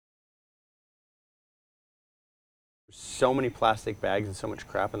So many plastic bags and so much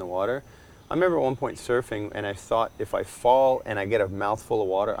crap in the water. I remember at one point surfing, and I thought if I fall and I get a mouthful of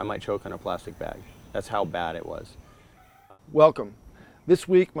water, I might choke on a plastic bag. That's how bad it was. Welcome. This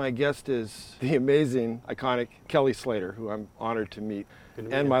week my guest is the amazing, iconic Kelly Slater, who I'm honored to meet,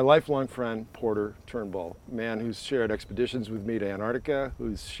 and my lifelong friend, Porter Turnbull, a man who's shared expeditions with me to Antarctica,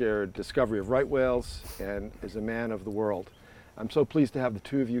 who's shared discovery of right whales, and is a man of the world. I'm so pleased to have the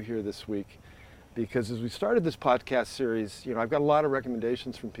two of you here this week, because as we started this podcast series, I've got a lot of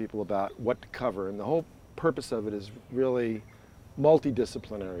recommendations from people about what to cover, and the whole purpose of it is really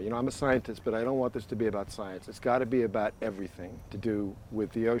multidisciplinary. I'm a scientist, but I don't want this to be about science. It's got to be about everything to do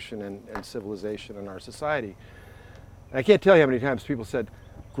with the ocean and civilization in our society. And I can't tell you how many times people said,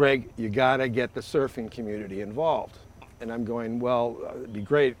 Greg, you got to get the surfing community involved. And I'm going, well, it'd be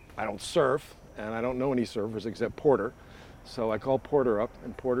great. I don't surf, and I don't know any surfers except Porter. So I called Porter up,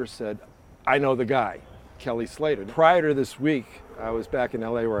 and Porter said, I know the guy, Kelly Slater. Prior to this week, I was back in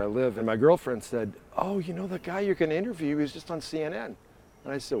LA where I live, and my girlfriend said, oh, you know the guy you're going to interview? He was just on CNN.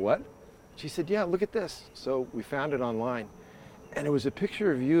 And I said, what? She said, yeah, look at this. So we found it online, and it was a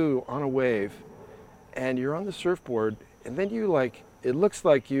picture of you on a wave, and you're on the surfboard, and then it looks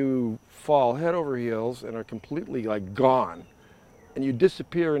like you fall head over heels and are completely gone, and you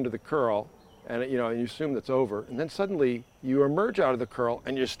disappear into the curl, and you assume that's over, and then suddenly you emerge out of the curl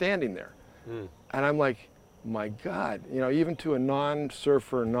and you're standing there. And I'm like, my God, even to a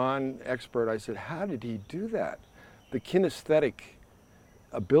non-surfer, non-expert, I said, how did he do that? The kinesthetic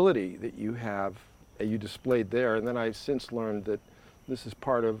ability that you have, you displayed there, and then I've since learned that this is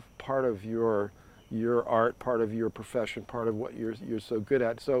part of your art, part of your profession, part of what you're so good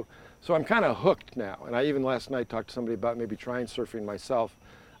at. So I'm kind of hooked now. And I even last night talked to somebody about maybe trying surfing myself.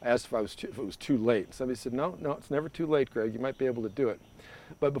 I asked if it was too late. Somebody said, no, it's never too late, Greg. You might be able to do it.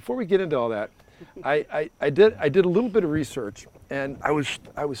 But before we get into all that, I did a little bit of research, and I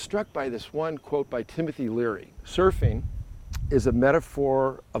was struck by this one quote by Timothy Leary. Surfing is a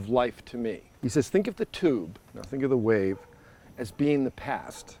metaphor of life to me. He says, think of the tube, now think of the wave, as being the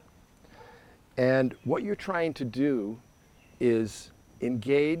past. And what you're trying to do is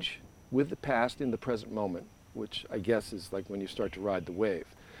engage with the past in the present moment, which I guess is like when you start to ride the wave.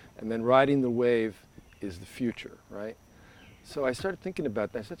 And then riding the wave is the future, right? So I started thinking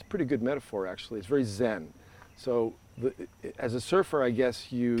about that. I said, that's a pretty good metaphor, actually. It's very zen. So as a surfer, I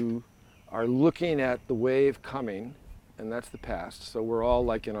guess you are looking at the wave coming, and that's the past. So we're all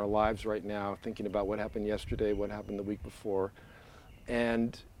in our lives right now thinking about what happened yesterday, what happened the week before.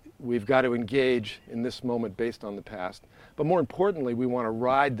 And we've got to engage in this moment based on the past. But more importantly, we want to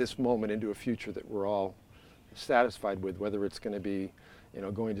ride this moment into a future that we're all satisfied with, whether it's going to be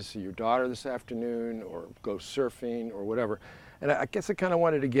going to see your daughter this afternoon or go surfing or whatever. And I guess I kind of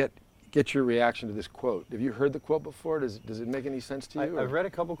wanted to get your reaction to this quote. Have you heard the quote before? Does it make any sense to you? I've read a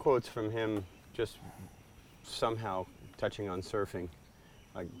couple quotes from him just somehow touching on surfing.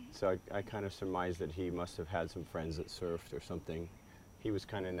 So I kind of surmised that he must have had some friends that surfed or something. He was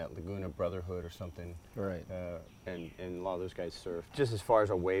kind of in that Laguna Brotherhood or something. Right. And a lot of those guys surf. Just as far as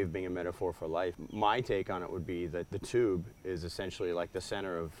a wave being a metaphor for life, my take on it would be that the tube is essentially like the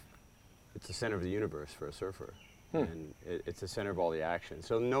center of the universe for a surfer. And it's the center of all the action.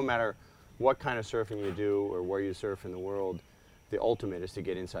 So no matter what kind of surfing you do or where you surf in the world, the ultimate is to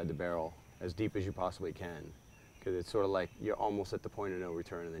get inside the barrel as deep as you possibly can. Because it's sort of like you're almost at the point of no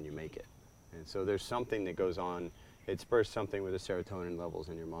return and then you make it. And so there's something that goes on. It spurs something with the serotonin levels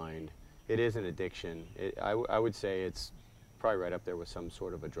in your mind. It is an addiction. I would say it's probably right up there with some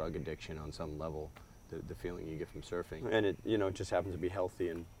sort of a drug addiction on some level, the feeling you get from surfing. And it just happens to be healthy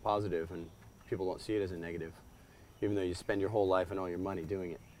and positive, and people don't see it as a negative, even though you spend your whole life and all your money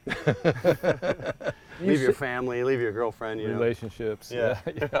doing it. Leave your family, leave your girlfriend, relationships. Yeah.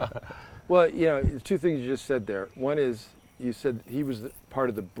 Well, two things you just said there. One is you said he was part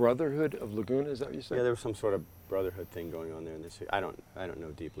of the Brotherhood of Laguna. Is that what you said? Yeah, there was some sort of brotherhood thing going on there in this. I don't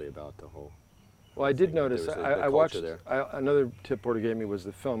know deeply about the whole. Well, I did notice. I watched. There. Another tip Porter gave me was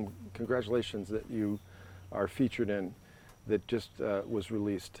the film. Congratulations that you are featured in, that just was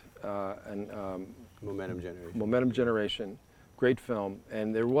released. Momentum Generation. Momentum Generation, great film,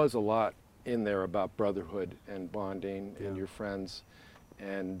 and there was a lot in there about brotherhood and bonding and your friends,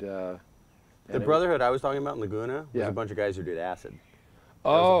 and. The brotherhood I was talking about in Laguna was a bunch of guys who did acid.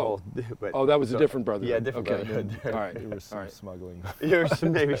 That was a different brotherhood. Yeah, different brotherhood. All right. There was some smuggling. There was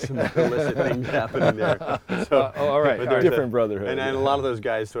maybe some illicit things happening there. So, all right. Different brotherhood. And a lot of those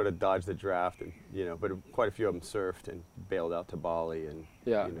guys sort of dodged the draft, and but quite a few of them surfed and bailed out to Bali and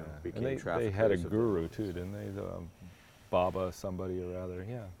became and traffickers. they had a guru too, didn't they? Baba somebody or other.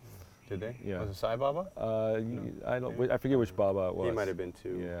 Yeah. Did they? Yeah. Was it Sai Baba? I forget which Baba it was. He might have been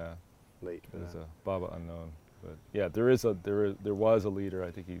too Yeah, late for there's that. a Baba unknown. But yeah, there was a leader.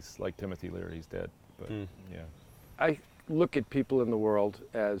 I think he's like Timothy Leary. He's dead. But yeah. I look at people in the world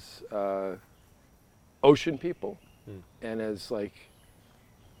as ocean people and as like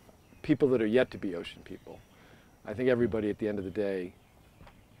people that are yet to be ocean people. I think everybody at the end of the day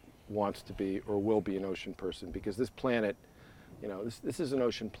wants to be or will be an ocean person, because this planet, you know, this is an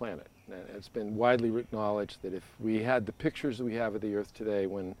ocean planet. And it's been widely acknowledged that if we had the pictures that we have of the Earth today,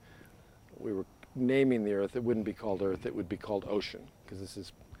 when we were naming the Earth, it wouldn't be called Earth, it would be called ocean, because this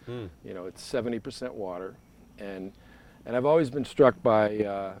is, you know, it's 70% water. And I've always been struck by,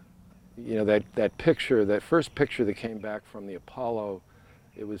 you know, that picture, that first picture that came back from the Apollo.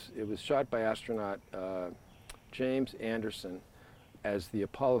 It was shot by astronaut James Anderson as the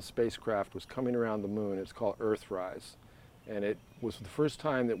Apollo spacecraft was coming around the moon. It's called Earthrise. And it was the first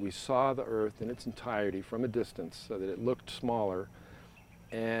time that we saw the Earth in its entirety from a distance, so that it looked smaller,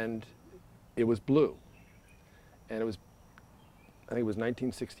 and it was blue. And it was, I think it was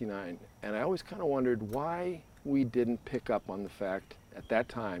 1969. And I always kind of wondered why we didn't pick up on the fact at that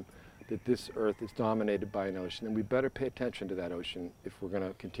time that this Earth is dominated by an ocean, and we better pay attention to that ocean if we're going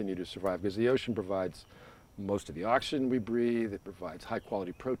to continue to survive, because the ocean provides most of the oxygen we breathe, it provides high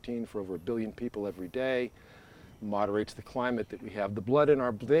quality protein for over 1 billion people every day, moderates the climate that we have. The blood in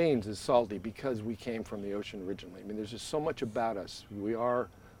our veins is salty because we came from the ocean originally. I mean, there's just so much about us. We are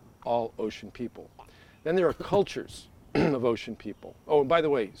all ocean people. Then there are cultures of ocean people. Oh, and by the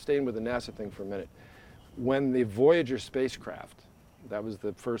way, staying with the NASA thing for a minute, when the Voyager spacecraft, that was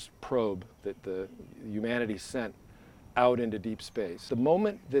the first probe that the humanity sent out into deep space, the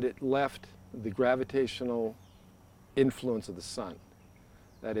moment that it left the gravitational influence of the sun,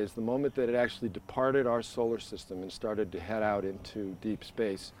 that is, the moment that it actually departed our solar system and started to head out into deep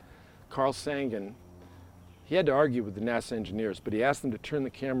space, Carl Sagan, he had to argue with the NASA engineers, but he asked them to turn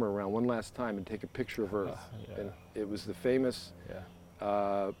the camera around one last time and take a picture of Earth. Yeah. And it was the famous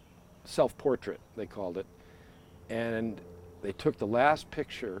self-portrait, they called it. And they took the last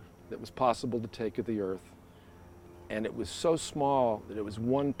picture that was possible to take of the Earth, and it was so small that it was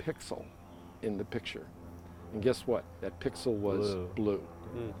 1 pixel in the picture. And guess what? That pixel was blue.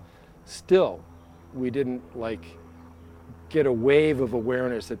 Still, we didn't get a wave of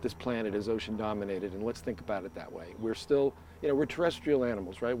awareness that this planet is ocean dominated, and let's think about it that way. We're still, you know, we're terrestrial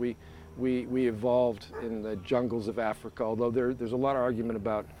animals, right? We evolved in the jungles of Africa, although there's a lot of argument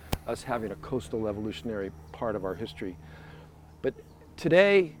about us having a coastal evolutionary part of our history. But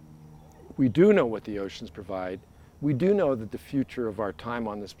today, we do know what the oceans provide. We do know that the future of our time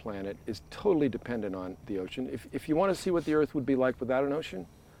on this planet is totally dependent on the ocean. If you want to see what the Earth would be like without an ocean,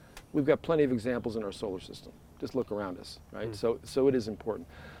 we've got plenty of examples in our solar system. Just look around us, right? So it is important.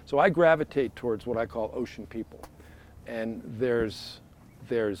 So I gravitate towards what I call ocean people. And there's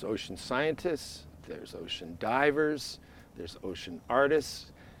ocean scientists, there's ocean divers, there's ocean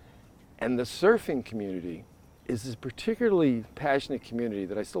artists, and the surfing community is this particularly passionate community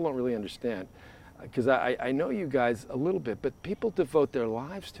that I still don't really understand, because I know you guys a little bit, but people devote their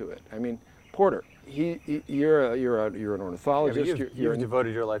lives to it. I mean, Porter, you're an ornithologist. Yeah, you've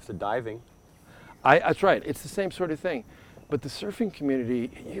devoted your life to diving. That's right. It's the same sort of thing. But the surfing community,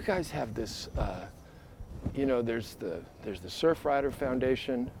 you guys have this. You know, there's the Surf Rider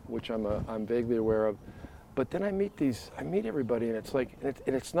Foundation, which I'm vaguely aware of. But then I meet everybody, and it's like,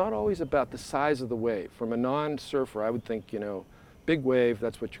 and it's not always about the size of the wave. From a non-surfer, I would think, you know, big wave,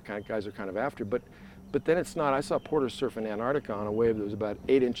 that's what you guys are kind of after. But then it's not. I saw Porter surf in Antarctica on a wave that was about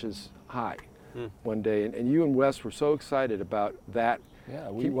 8 inches high one day, and you and Wes were so excited about that. Yeah,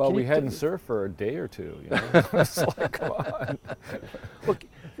 we hadn't surfed for a day or two. You know? It's like, come on. Look,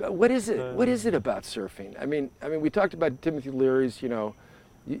 what is it? What is it about surfing? I mean, we talked about Timothy Leary's. You know,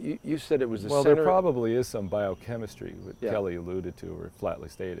 you said it was the well, center. There probably is some biochemistry that Kelly alluded to, or flatly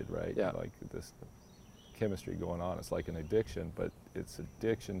stated, right? Yeah. Like this chemistry going on. It's like an addiction, but it's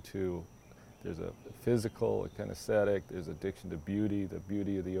addiction to. There's a physical, a kinesthetic, there's addiction to beauty, the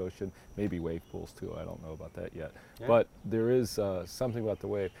beauty of the ocean, maybe wave pools too, I don't know about that yet. Yeah. But there is something about the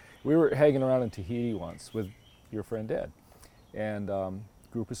wave. We were hanging around in Tahiti once with your friend Ed, and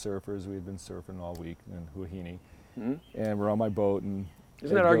group of surfers, we had been surfing all week in Huahine, and we're on my boat. And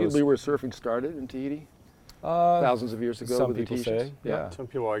isn't that arguably where surfing started, in Tahiti? Thousands of years ago some with people the Tahitians? say, yeah. Some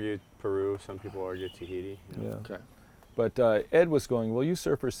people argue Peru, some people argue Tahiti. Yeah. Okay. But Ed was going, well, you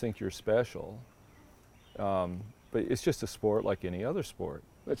surfers think you're special, but it's just a sport like any other sport.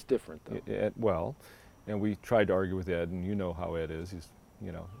 That's different, though. Well, and we tried to argue with Ed, and you know how Ed is, his,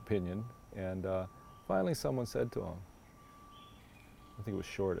 you know, opinion. And finally someone said to him, I think it was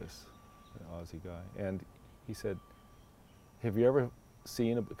Shortus, an Aussie guy, and he said, have you ever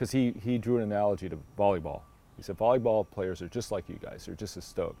seen, because he drew an analogy to volleyball. He said, volleyball players are just like you guys, they're just as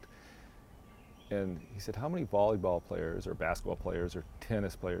stoked. And he said, how many volleyball players or basketball players or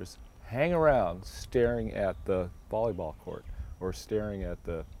tennis players hang around staring at the volleyball court or staring at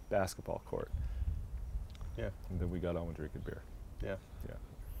the basketball court? Yeah. And then we got on with drinking beer. Yeah. Yeah.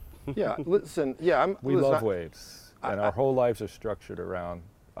 Yeah, listen, yeah, We love waves, and our whole lives are structured around,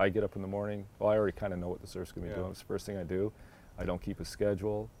 I get up in the morning, well, I already kind of know what the surf's going to be doing. It's the first thing I do. I don't keep a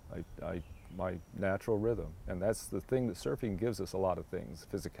schedule. My natural rhythm. And that's the thing that surfing gives us, a lot of things,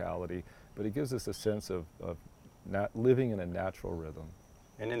 physicality, but it gives us a sense of living in a natural rhythm.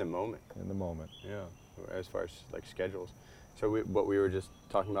 And in the moment. In the moment. Yeah, as far as like schedules. So what we were just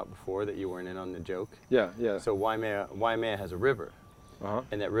talking about before, that you weren't in on the joke. Yeah, yeah. So Waimea has a river, Uh-huh.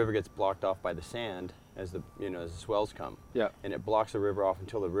 and that river gets blocked off by the sand as the swells come. Yeah. And it blocks the river off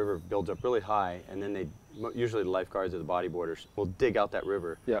until the river builds up really high, and then usually the lifeguards or the bodyboarders will dig out that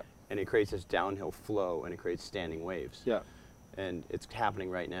river. Yeah. And it creates this downhill flow, and it creates standing waves. Yeah. And it's happening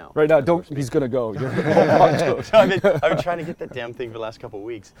right now. Right now, he's going to go. So I've been trying to get that damn thing for the last couple of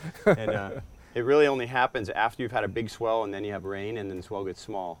weeks. And it really only happens after you've had a big swell, and then you have rain, and then the swell gets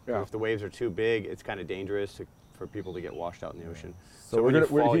small. Yeah. So if the waves are too big, it's kind of dangerous for people to get washed out in the ocean. So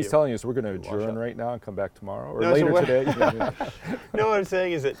he's telling us we're going to adjourn out. right now and come back tomorrow, or No, so later today. No, what I'm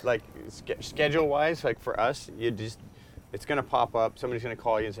saying is that, like, schedule-wise, like for us, it's going to pop up. Somebody's going to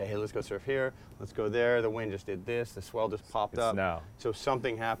call you and say, hey, let's go surf here. Let's go there. The wind just did this. The swell just popped up. Now. So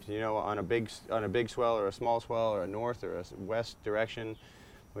something happens, on a big swell or a small swell or a north or a west direction,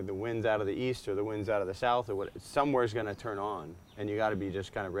 with the winds out of the east or the winds out of the south, or somewhere's going to turn on, and you got to be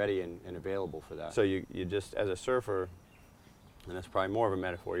just kind of ready and available for that. So you just, as a surfer, and that's probably more of a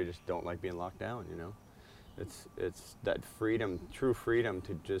metaphor, you just don't like being locked down. It's that freedom, true freedom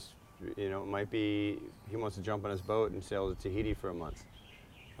to just, it might be he wants to jump on his boat and sail to Tahiti for a month.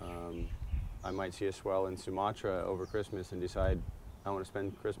 I might see a swell in Sumatra over Christmas and decide I want to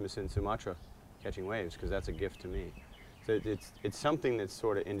spend Christmas in Sumatra catching waves, because that's a gift to me. So it's something that's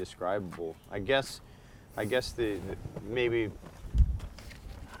sort of indescribable. I guess the maybe,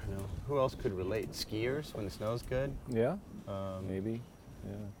 I don't know, who else could relate? Skiers when the snow's good? Yeah, maybe.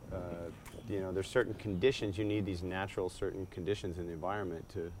 Yeah. There's certain conditions. You need these natural certain conditions in the environment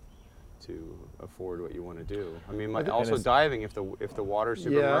to afford what you want to do. I mean, also diving, if the water's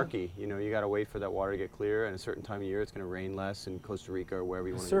super murky, you got to wait for that water to get clear, and a certain time of year it's going to rain less in Costa Rica or wherever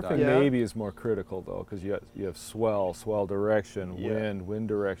you want to dive. Surfing maybe is more critical though, because you have swell direction, wind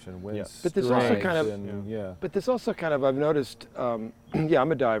direction, wind strength. But there's also kind of, I've noticed, I'm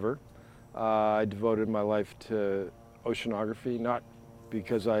a diver. I devoted my life to oceanography, not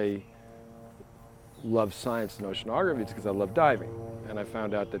because I love science and oceanography, it's because I love diving. And I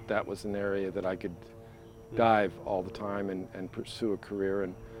found out that was an area that I could dive all the time and pursue a career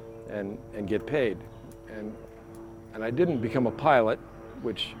and get paid. And I didn't become a pilot,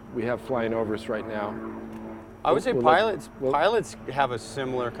 which we have flying over us right now. I would say pilots have a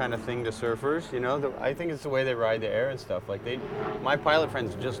similar kind of thing to surfers. I think it's the way they ride the air and stuff. Like my pilot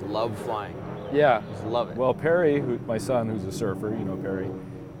friends just love flying. Yeah. Just love it. Well, Perry, my son, who's a surfer, Perry,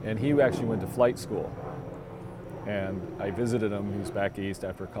 and he actually went to flight school. And I visited him. He was back east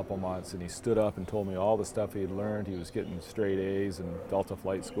after a couple months, and he stood up and told me all the stuff he had learned. He was getting straight A's in Delta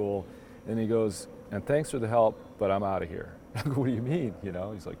Flight School. And he goes, and thanks for the help, but I'm out of here. I go, what do you mean?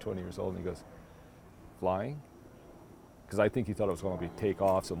 He's like 20 years old, and he goes, flying? Because I think he thought it was going to be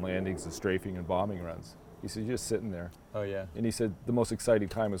takeoffs and landings and strafing and bombing runs. He said, you're just sitting there. Oh, yeah. And he said, the most exciting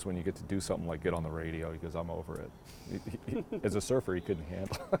time is when you get to do something like get on the radio. He goes, I'm over it. As a surfer, he couldn't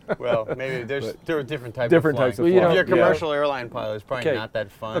handle it. Well, maybe there are different types of flying. If you're a yeah. commercial airline pilot, it's probably not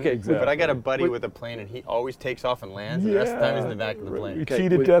that fun. Okay, exactly. But I got a buddy with a plane, and he always takes off and lands, and the rest of the time he's in the back of the plane. You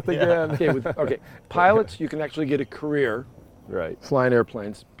cheated death again. Okay, pilots, you can actually get a career. Right. Flying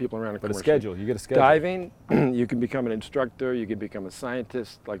airplanes, people around a But commercial. a schedule, you get a schedule. Diving, you can become an instructor, you can become a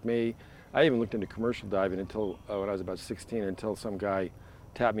scientist like me. I even looked into commercial diving until when I was about 16, until some guy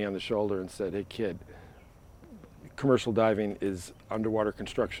tapped me on the shoulder and said, hey kid, commercial diving is underwater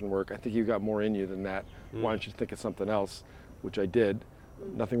construction work. I think you got more in you than that. Why don't you think of something else? Which I did.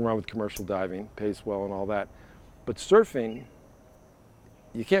 Nothing wrong with commercial diving, pays well and all that. But surfing,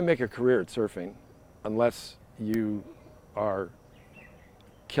 you can't make a career at surfing unless you are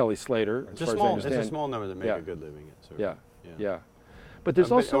Kelly Slater, as far as I understand. It's a small number that make a good living at surfing. Yeah. But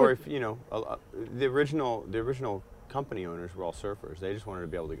there's also, or if the original company owners were all surfers. They just wanted to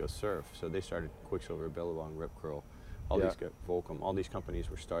be able to go surf, so they started Quicksilver, Billabong, Rip Curl, these Volcom. All these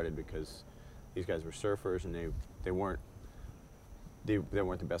companies were started because these guys were surfers, and they weren't they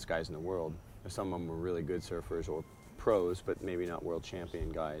weren't the best guys in the world. Some of them were really good surfers or pros, but maybe not world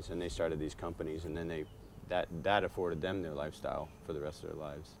champion guys. And they started these companies, and then that afforded them their lifestyle for the rest of their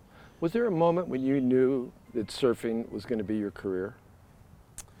lives. Was there a moment when you knew that surfing was going to be your career?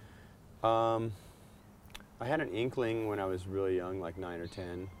 I had an inkling when I was really young, like 9 or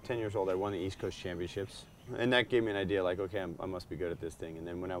 10. 10 years old, I won the East Coast Championships. And that gave me an idea, like, okay, I must be good at this thing. And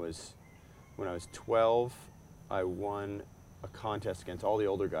then when I was 12, I won a contest against all the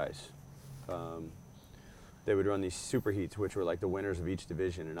older guys. They would run these super heats, which were like the winners of each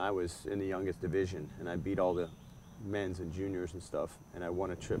division. And I was in the youngest division, and I beat all the men's and juniors and stuff. And I won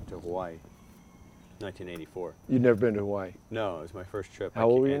a trip to Hawaii, 1984. You'd never been to Hawaii? No, it was my first trip. How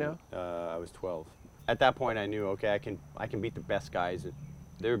old were you now? I was 12. At that point, I knew, okay, I can beat the best guys.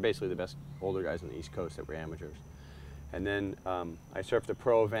 They were basically the best older guys on the East Coast that were amateurs. And then I surfed a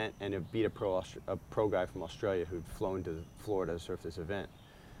pro event and beat a pro guy from Australia who'd flown to Florida to surf this event.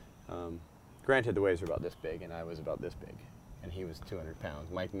 Granted, the waves were about this big, and I was about this big, and he was 200 pounds.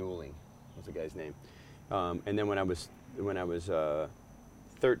 Mike Newling was the guy's name. And then when I was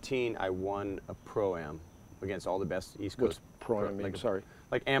 13, I won a pro-am against all the best East Coast. What's pro-am? Sorry.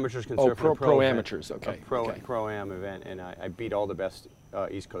 Like amateurs can surf in a pro event, amateurs, okay. A pro-am event, and I beat all the best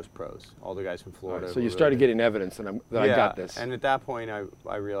East Coast pros, all the guys from Florida. Right, so you started getting evidence, and I got this. And at that point,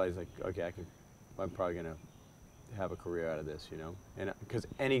 I realized, like, okay, I'm probably gonna have a career out of this, you know, and because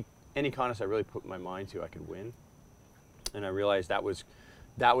any contest I really put my mind to, I could win, and I realized that was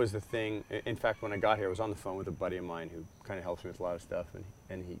the thing. In fact, when I got here, I was on the phone with a buddy of mine who kind of helps me with a lot of stuff,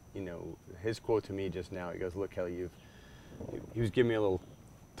 and he, you know, his quote to me just now, he goes, "Look, Kelly, he was giving me a little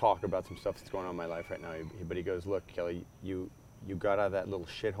talk about some stuff that's going on in my life right now, but he goes, look, Kelly, you got out of that little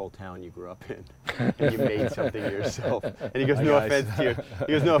shithole town you grew up in, and you made something of yourself." And he goes, "No offense to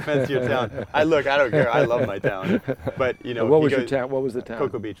your town." I don't care. I love my town, but you know. What was your town? What was the town?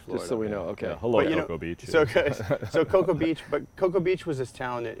 Cocoa Beach, Florida. Just so we know. Okay. Yeah, hello, Cocoa Beach. So Cocoa Beach, but Cocoa Beach was this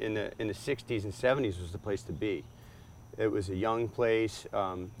town that in the 60s and 70s was the place to be. It was a young place.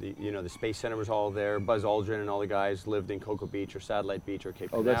 The Space Center was all there. Buzz Aldrin and all the guys lived in Cocoa Beach or Satellite Beach or Cape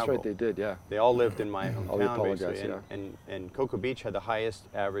Canaveral. Oh, that's right, they did, yeah. They all lived in my hometown, all the basically. guys, yeah. And Cocoa Beach had the highest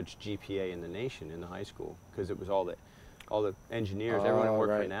average GPA in the nation in the high school because it was all the engineers, everyone who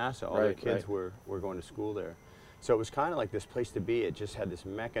worked for NASA, all their kids were going to school there. So it was kind of like this place to be. It just had this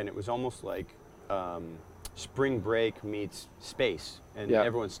mecca, and it was almost like spring break meets space. And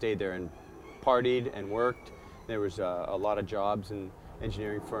everyone stayed there and partied and worked. There was a lot of jobs in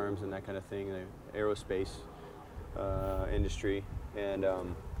engineering firms and that kind of thing, the aerospace industry. And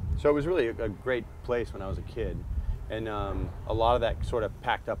so it was really a great place when I was a kid. And a lot of that sort of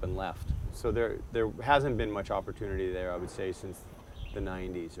packed up and left. So there hasn't been much opportunity there, I would say, since the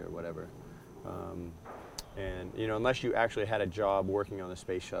 90s or whatever. And, you know, unless you actually had a job working on the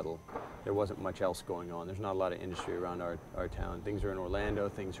space shuttle, there wasn't much else going on. There's not a lot of industry around our town. Things are in Orlando,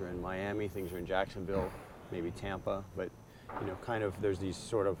 things are in Miami, things are in Jacksonville, maybe Tampa, but, you know, kind of there's these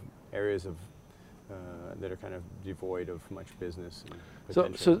sort of areas of that are kind of devoid of much business and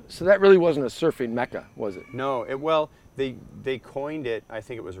potential. So that really wasn't a surfing mecca, was it? No, they coined it, I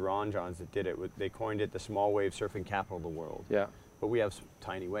think it was Ron Johns that did it, they coined it the small wave surfing capital of the world. Yeah. But we have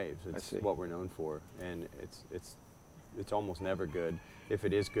tiny waves. It's what we're known for, and it's almost never good. If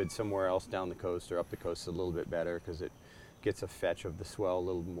it is good somewhere else down the coast or up the coast, it's a little bit better because it gets a fetch of the swell a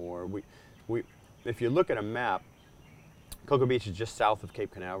little more. If you look at a map, Cocoa Beach is just south of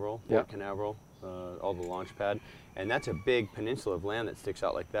Cape Canaveral, Port Canaveral, all the launch pad, and that's a big peninsula of land that sticks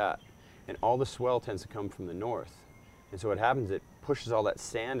out like that. And all the swell tends to come from the north. And so what happens, it pushes all that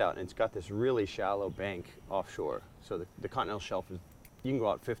sand out, and it's got this really shallow bank offshore. So the continental shelf you can go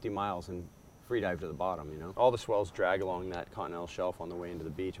out 50 miles and free dive to the bottom, you know. All the swells drag along that continental shelf on the way into the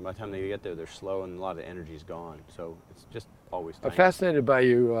beach, and by the time they get there, they're slow and a lot of the energy's gone. So it's just always tiny. I'm fascinated by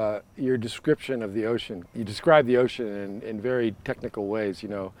your description of the ocean. You describe the ocean in very technical ways, you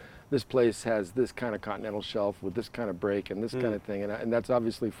know. This place has this kind of continental shelf with this kind of break and this kind of thing, and that's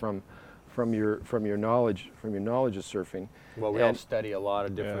obviously from your knowledge of surfing. Well, we all study a lot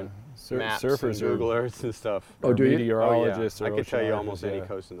of different maps surfers and Google Earths and stuff. Oh, do you? Meteorologists. I could tell you almost any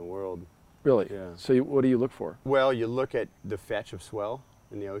coast in the world. Really? Yeah. So what do you look for? Well, you look at the fetch of swell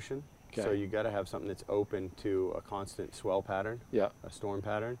in the ocean. Okay. So you got to have something that's open to a constant swell pattern, a storm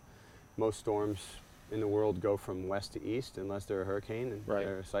pattern. Most storms in the world go from west to east unless they're a hurricane and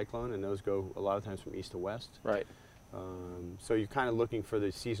they're a cyclone, and those go a lot of times from east to west. Right. So you're kind of looking for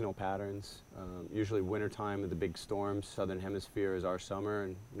the seasonal patterns. Usually wintertime are the big storms. Southern hemisphere is our summer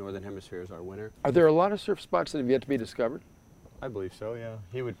and northern hemisphere is our winter. Are there a lot of surf spots that have yet to be discovered? I believe so, yeah.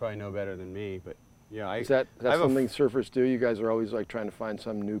 He would probably know better than me, but Yeah, Is that I have a something surfers do? You guys are always like trying to find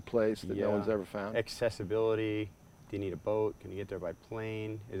some new place that no one's ever found? Accessibility. Do you need a boat? Can you get there by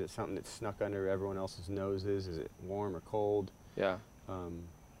plane? Is it something that's snuck under everyone else's noses? Is it warm or cold? Yeah.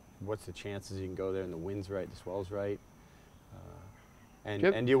 What's the chances you can go there and the wind's right, the swell's right? And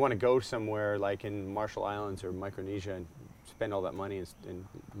Yep. do you want to go somewhere like in Marshall Islands or Micronesia and spend all that money and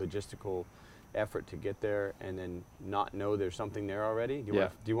logistical effort to get there and then not know there's something there already? Do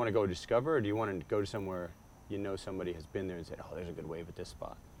you want to go discover, or do you want to go to somewhere you know somebody has been there and said, oh, there's a good wave at this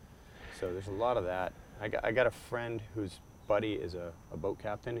spot? So there's a lot of that. I got a friend whose buddy is a boat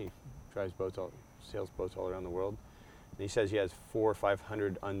captain. He drives boats, sails boats all around the world. And he says he has 400 or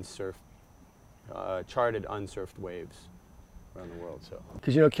 500 charted unsurfed waves around the world. So,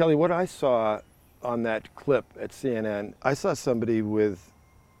 because you know, Kelly, what I saw on that clip at CNN, I saw somebody with,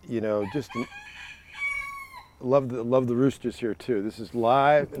 you know, just love the roosters here too. This is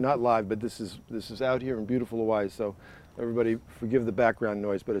live, not live, but this is out here in beautiful Hawaii. So everybody forgive the background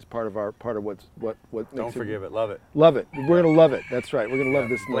noise, but it's part of what don't forgive it, love it. Love it. We're gonna love it. That's right. We're gonna love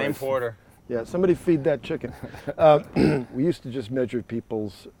this noise. Blame Porter. Yeah, somebody feed that chicken. We used to just measure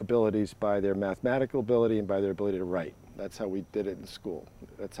people's abilities by their mathematical ability and by their ability to write. That's how we did it in school.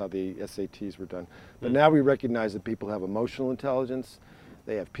 That's how the SATs were done. But now we recognize that people have emotional intelligence,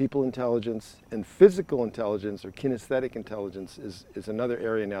 they have people intelligence, and physical intelligence or kinesthetic intelligence is another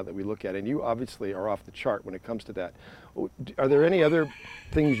area now that we look at. And you obviously are off the chart when it comes to that. Are there any other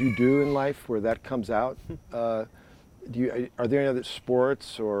things you do in life where that comes out? Are there any other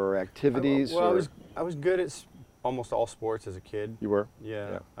sports or activities? I was good at almost all sports as a kid. You were?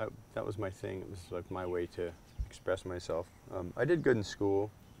 Yeah. That was my thing. It was like my way to express myself. I did good in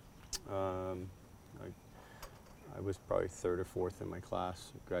school. I was probably third or fourth in my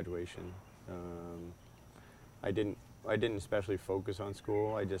class at graduation. I didn't especially focus on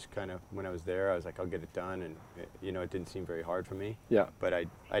school. I just kind of, when I was there, I was like, I'll get it done, and it didn't seem very hard for me. Yeah. But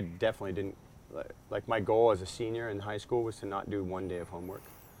I definitely didn't. Like my goal as a senior in high school was to not do one day of homework.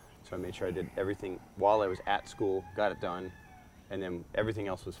 So I made sure I did everything while I was at school, got it done, and then everything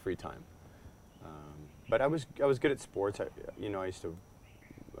else was free time. But I was good at sports. I used to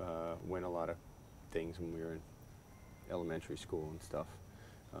win a lot of things when we were in elementary school and stuff.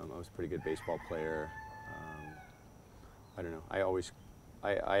 I was a pretty good baseball player. I don't know. I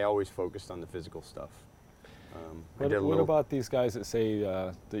always focused on the physical stuff. What about these guys that say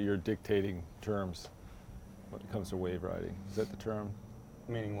that you're dictating terms when it comes to wave riding? Is that the term?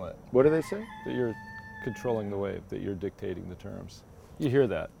 Meaning what? What do they say? That you're controlling the wave, that you're dictating the terms. You hear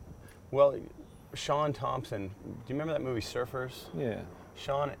that? Well, Sean Thompson, do you remember that movie Surfers? Yeah.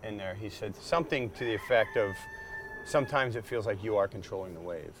 Sean in there, he said something to the effect of, sometimes it feels like you are controlling the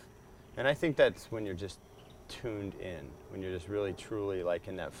wave. And I think that's when you're just tuned in, when you're just really truly like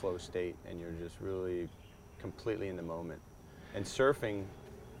in that flow state and you're just really completely in the moment. And surfing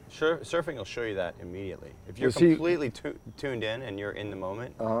will show you that immediately. If you're completely tuned in and you're in the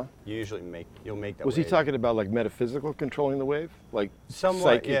moment, you usually you'll make that Was wave. he talking about like metaphysical controlling the wave? Like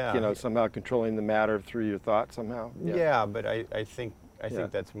somewhat, psychic, somehow controlling the matter through your thought somehow? Yeah, but I think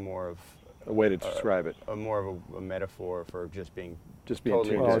that's more of a way to describe it. More of a metaphor for just being totally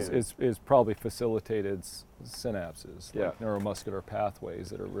tuned well, in. it's probably facilitated synapses, Yeah. like neuromuscular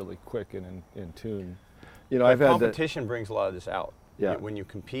pathways that are really quick and in tune. I've had competition brings a lot of this out. Yeah. When you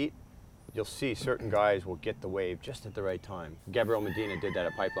compete, you'll see certain guys will get the wave just at the right time. Gabriel Medina did that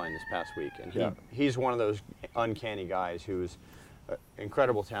at Pipeline this past week, and he's one of those uncanny guys who's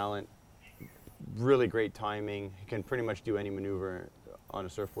incredible talent, really great timing. He can pretty much do any maneuver on a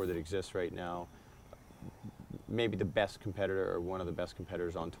surfboard that exists right now. Maybe the best competitor or one of the best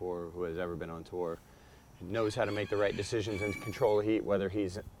competitors on tour who has ever been on tour. He knows how to make the right decisions and control the heat, whether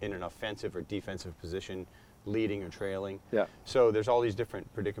he's in an offensive or defensive position, leading or trailing. Yeah. So there's all these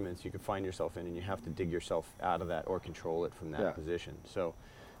different predicaments you can find yourself in, and you have to dig yourself out of that or control it from that position. So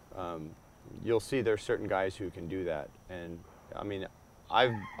you'll see there's certain guys who can do that. And I mean,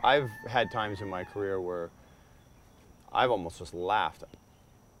 I've had times in my career where I've almost just laughed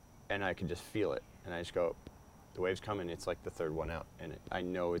and I could just feel it. And I just go, the wave's coming, it's like the third one out. And I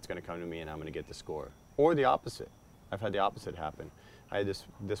know it's gonna come to me and I'm gonna get the score. Or the opposite. I've had the opposite happen. I had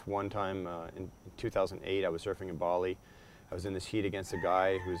this one time in 2008, I was surfing in Bali. I was in this heat against a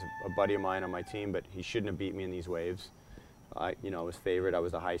guy who's a buddy of mine on my team, but he shouldn't have beat me in these waves. I was favored, I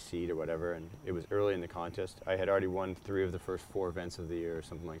was the high seed or whatever, and it was early in the contest. I had already won 3 of the first 4 events of the year or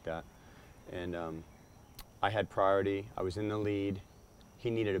something like that. And I had priority, I was in the lead. He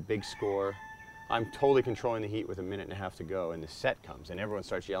needed a big score. I'm totally controlling the heat with 1.5 minutes to go, and the set comes, and everyone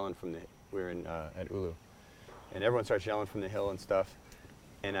starts yelling from we were at Ulu, and everyone starts yelling from the hill and stuff.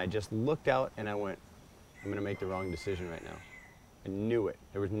 And I just looked out and I went, I'm going to make the wrong decision right now. I knew it.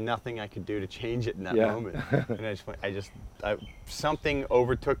 There was nothing I could do to change it in that moment. And I just went, something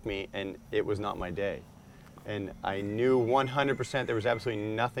overtook me and it was not my day. And I knew 100% there was absolutely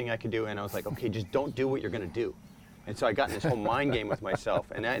nothing I could do. And I was like, okay, just don't do what you're going to do. And so I got in this whole mind game with myself,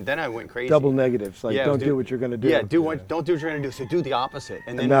 and then I went crazy. Double negatives, like don't do what you're going to do. Yeah, don't do what you're going to do. So do the opposite,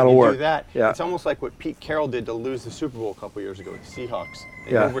 and then that'll when you work. do that, Yeah. it's almost like what Pete Carroll did to lose the Super Bowl a couple years ago with the Seahawks.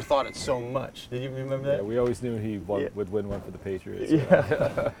 He Yeah. overthought it so much. Did you remember that? Yeah, we always knew he would win one for the Patriots.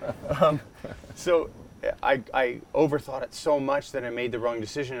 Yeah. So I overthought it so much that I made the wrong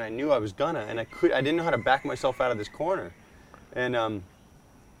decision. And I knew I was gonna, and I didn't know how to back myself out of this corner, and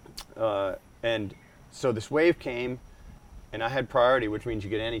so this wave came. And I had priority, which means you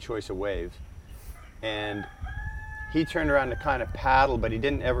get any choice of waves. And he turned around to kind of paddle, but he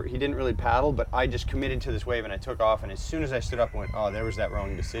didn't really paddle, but I just committed to this wave and I took off. And as soon as I stood up, I went, oh, there was that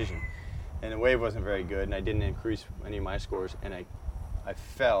wrong decision. And the wave wasn't very good, and I didn't increase any of my scores. And I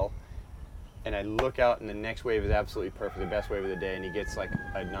fell, and I look out, and the next wave is absolutely perfect, the best wave of the day, and he gets like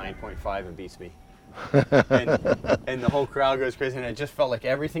a 9.5 and beats me. and the whole crowd goes crazy, and I just felt like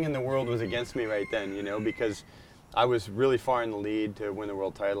everything in the world was against me right then, because I was really far in the lead to win the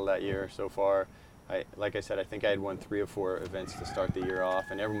world title that year so far. Like I said, I think I had won 3 or 4 events to start the year off,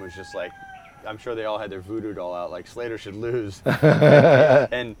 and everyone was just like, I'm sure they all had their voodoo doll out, like Slater should lose.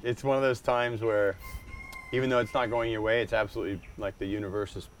 And it's one of those times where, even though it's not going your way, it's absolutely like the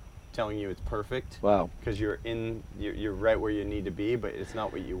universe is telling you it's perfect. Wow. Because you're right where you need to be, but it's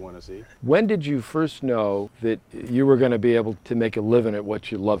not what you want to see. When did you first know that you were going to be able to make a living at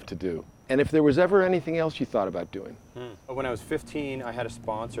what you love to do? And if there was ever anything else you thought about doing? When I was 15, I had a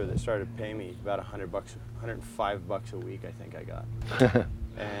sponsor that started paying me about $105 a week, I think I got.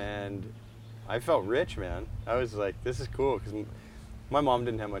 And I felt rich, man. I was like, this is cool, because my mom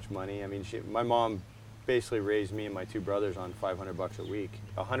didn't have much money. I mean, my mom basically raised me and my 2 brothers on $500 a week.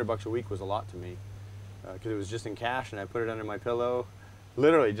 $100 a week was a lot to me, because it was just in cash, and I put it under my pillow.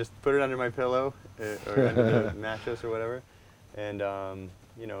 Literally, just put it under my pillow, or under the mattress or whatever. And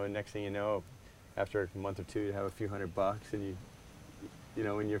and next thing you know, after a month or two, you have a few $100, and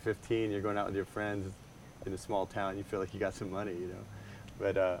when you're 15, you're going out with your friends in a small town, you feel like you got some money,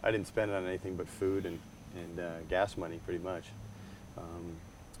 But I didn't spend it on anything but food and gas money, pretty much.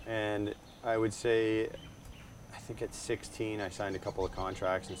 And I would say, I think at 16, I signed a couple of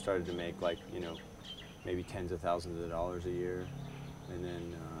contracts and started to make maybe tens of thousands of dollars a year. And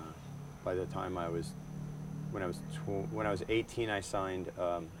then by the time when I was 18, I signed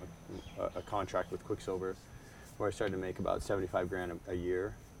a contract with Quicksilver, where I started to make about 75 grand a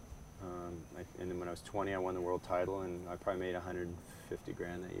year. And then when I was 20, I won the world title, and I probably made 150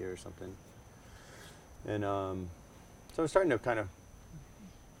 grand that year or something. And so I was starting to kind of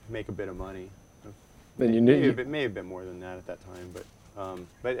make a bit of money. And you knew maybe a bit more than that at that time,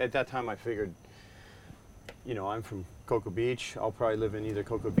 but at that time I figured, I'm from Cocoa Beach. I'll probably live in either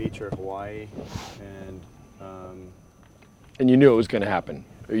Cocoa Beach or Hawaii, and you knew it was going to happen.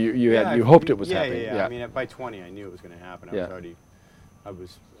 You hoped it was happening. Yeah. I mean, by 20, I knew it was going to happen. I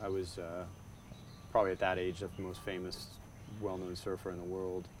was probably at that age the most famous, well-known surfer in the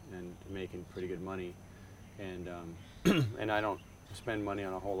world, and making pretty good money, and and I don't spend money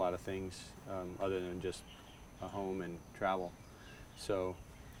on a whole lot of things other than just a home and travel. So,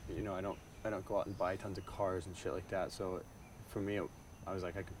 I don't go out and buy tons of cars and shit like that. So, for me, I was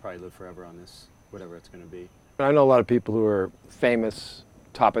like, I could probably live forever on this, whatever it's going to be. I know a lot of people who are famous,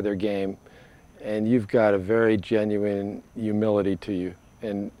 top of their game, and you've got a very genuine humility to you,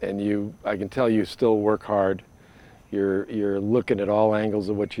 and I can tell you still work hard. You're looking at all angles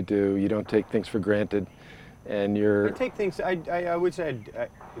of what you do. You don't take things for granted, and I take things. I would say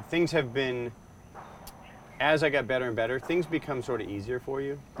things have been, as I got better and better, things become sort of easier for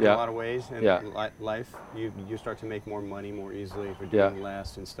you in a lot of ways in life. You start to make more money more easily for doing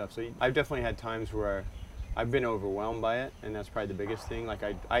less and stuff. So I've definitely had times where I've been overwhelmed by it, and that's probably the biggest thing. Like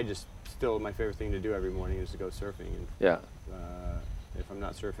I just still, my favorite thing to do every morning is to go surfing. And if I'm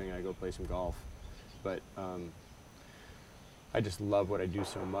not surfing, I go play some golf. But I just love what I do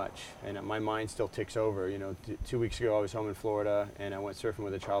so much, and my mind still ticks over. 2 weeks ago I was home in Florida, and I went surfing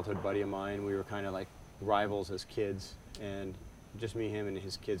with a childhood buddy of mine. We were kind of like rivals as kids, and just me, him, and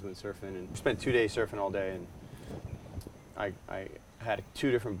his kids went surfing, and spent 2 days surfing all day. And I had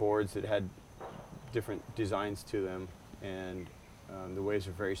 2 different boards that had different designs to them, and the waves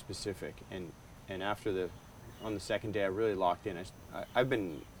are very specific. And on the second day, I really locked in. We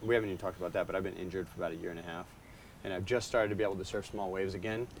haven't even talked about that, but I've been injured for about 1.5 years, and I've just started to be able to surf small waves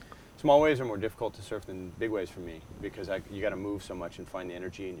again. Small waves are more difficult to surf than big waves for me because you got to move so much and find the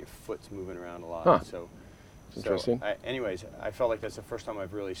energy, and your foot's moving around a lot. Huh. So Interesting. anyways, I felt like that's the first time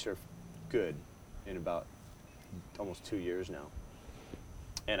I've really surfed good in about almost 2 years now.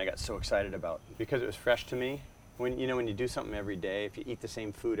 And I got so excited because it was fresh to me. When you do something every day, if you eat the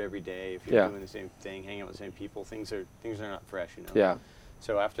same food every day, if you're doing the same thing, hanging out with the same people, things are not fresh, Yeah.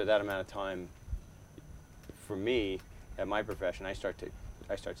 So after that amount of time, for me, at my profession, I start to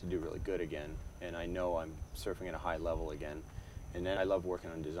do really good again, and I know I'm surfing at a high level again, and then I love working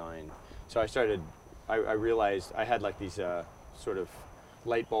on design. So I realized I had like these sort of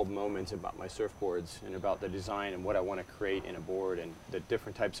light bulb moments about my surfboards and about the design and what I want to create in a board and the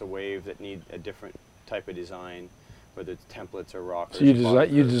different types of wave that need a different type of design, whether it's templates or rockers. So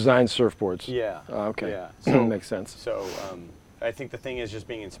you design surfboards? Yeah. Okay. Yeah. So makes sense. So I think the thing is just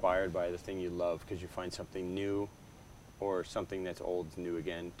being inspired by the thing you love, because you find something new or something that's old new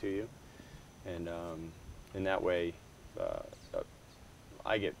again to you, and in that way,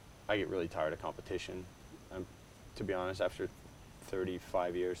 I get really tired of competition. To be honest, after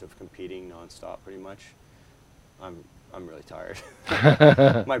 35 years of competing nonstop, pretty much, I'm really tired.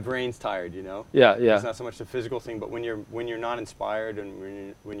 My brain's tired, Yeah, yeah. It's not so much the physical thing, but when you're not inspired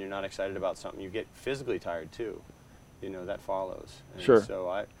and when you're not excited about something, you get physically tired too. That follows. And Sure.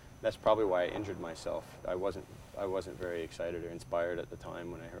 So that's probably why I injured myself. I wasn't very excited or inspired at the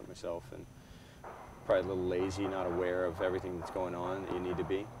time when I hurt myself, and probably a little lazy, not aware of everything that's going on that you need to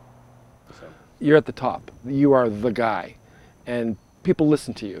be. So. You're at the top. You are the guy, and people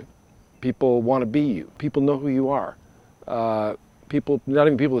listen to you. People want to be you. People know who you are. People, not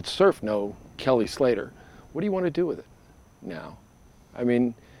even people that surf, know Kelly Slater. What do you want to do with it now? I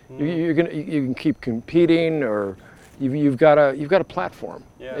mean, you can keep competing, or you've got a platform,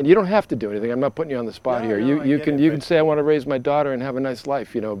 and you don't have to do anything. I'm not putting you on the spot here. You can say, I want to raise my daughter and have a nice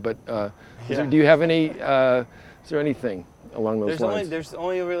life, But do you have any? Is there anything along those lines? There's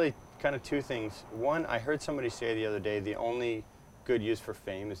only really kind of two things. One, I heard somebody say the other day, the only good use for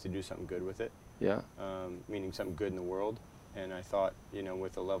fame is to do something good with it. Yeah. Meaning something good in the world. And I thought,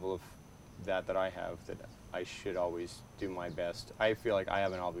 with the level of that I have, that I should always do my best. I feel like I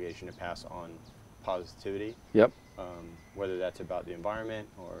have an obligation to pass on positivity. Yep. Whether that's about the environment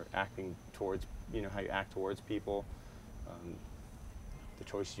or acting towards, how you act towards people, the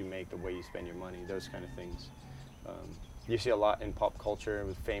choices you make, the way you spend your money, those kind of things. You see a lot in pop culture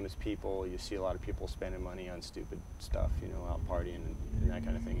with famous people. You see a lot of people spending money on stupid stuff, out partying and that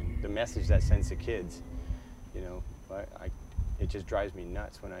kind of thing. And the message that sends to kids, it just drives me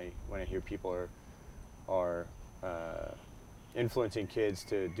nuts when I hear people are influencing kids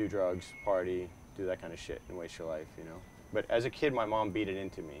to do drugs, party, do that kind of shit and waste your life, But as a kid, my mom beat it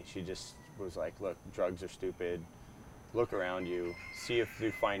into me. She just was like, look, drugs are stupid. Look around you, see if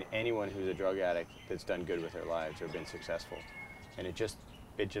you find anyone who's a drug addict that's done good with their lives or been successful. And it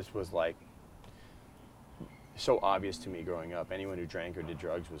just was like so obvious to me growing up. Anyone who drank or did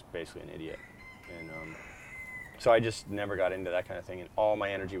drugs was basically an idiot. And so I just never got into that kind of thing, and all my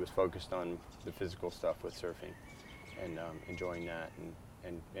energy was focused on the physical stuff with surfing and enjoying that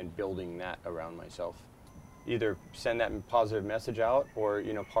and building that around myself. Either send that positive message out, or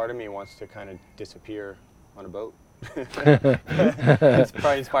part of me wants to kind of disappear on a boat. It's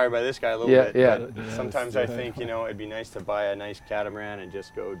probably inspired by this guy a little bit. Yeah. But sometimes I think it'd be nice to buy a nice catamaran and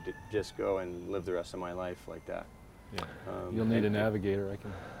just go and live the rest of my life like that. Yeah. You'll need a navigator. I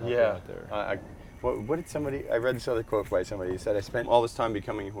can help you out there. What did somebody? I read this other quote by somebody. He said, "I spent all this time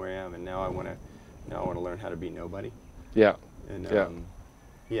becoming who I am, and now I want to learn how to be nobody." Yeah. And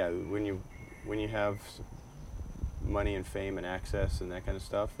when you have money and fame and access and that kind of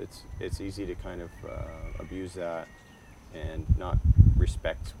stuff, it's easy to kind of abuse that and not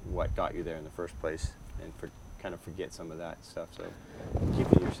respect what got you there in the first place, and kind of forget some of that stuff. So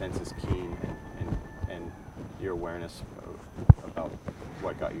keeping your senses keen and your awareness about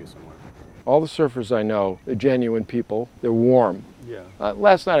what got you somewhere. All the surfers I know, they're genuine people. They're warm. Yeah.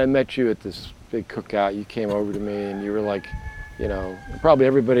 Last night I met you at this big cookout. You came over to me and you were like, probably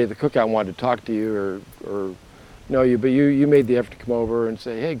everybody at the cookout wanted to talk to you or know you, but you made the effort to come over and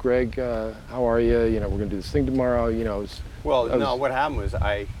say, hey, Greg, how are you? We're going to do this thing tomorrow. What happened was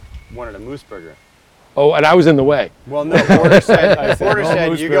I wanted a moose burger. Oh, and I was in the way. Well, no, Porter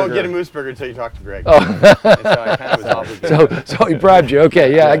said you don't get a moose burger until you talk to Greg. Oh. And so I kind of was obligated. So he bribed you.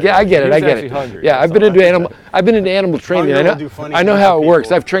 Okay, yeah, I get it. I get it. Hungry. Yeah, I've been into animal training. I know how it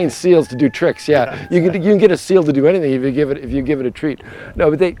works. I've trained seals to do tricks. Yeah, you can get a seal to do anything if you give it a treat.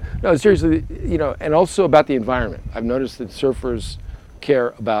 No, seriously, and also about the environment. I've noticed that surfers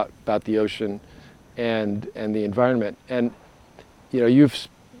care about the ocean and the environment, and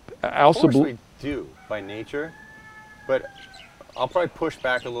I also Of course we do by nature, but I'll probably push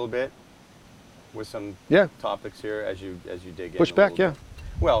back a little bit with some topics here as you dig in. Push back, yeah.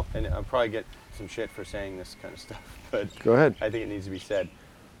 Well, and I'll probably get some shit for saying this kind of stuff, but go ahead. I think it needs to be said.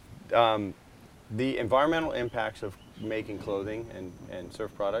 The environmental impacts of making clothing and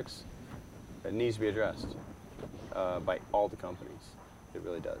surf products, it needs to be addressed by all the companies. It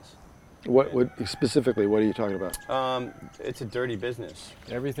really does. What specifically? What are you talking about? It's a dirty business.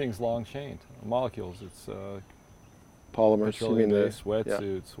 Everything's long chained molecules. It's polymers. You mean the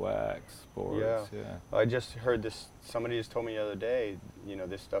sweatsuits, wax, boards. Yeah. I just heard this. Somebody just told me the other day.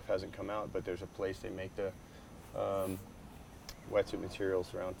 This stuff hasn't come out, but there's a place they make the wetsuit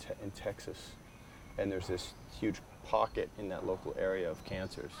materials around in Texas, and there's this huge pocket in that local area of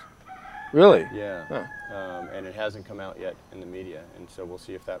cancers. Really? Yeah. Huh. And it hasn't come out yet in the media, and so we'll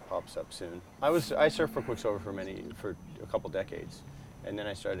see if that pops up soon. I surfed for Quicksilver for a couple decades, and then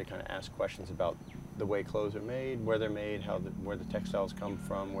I started to kind of ask questions about the way clothes are made, where they're made, where the textiles come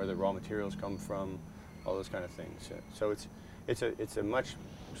from, where the raw materials come from, all those kind of things. So it's a much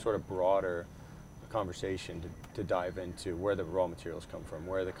sort of broader conversation to dive into where the raw materials come from,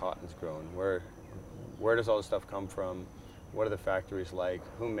 where the cotton's grown, where does all this stuff come from. What are the factories like?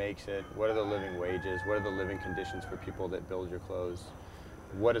 Who makes it? What are the living wages? What are the living conditions for people that build your clothes?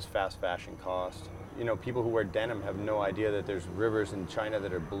 What does fast fashion cost? People who wear denim have no idea that there's rivers in China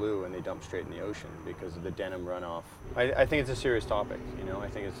that are blue and they dump straight in the ocean because of the denim runoff. I think it's a serious topic. I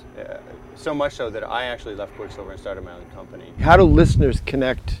think it's so much so that I actually left Quicksilver and started my own company. How do listeners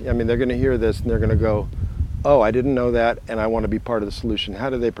connect? I mean, they're going to hear this and they're going to go, oh, I didn't know that, and I want to be part of the solution. How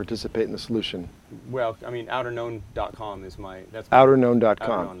do they participate in the solution? Well, I mean, outerknown.com is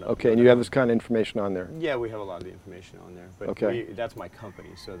outerknown.com. Okay, and you have this kind of information on there. Yeah, we have a lot of the information on there, but that's my company,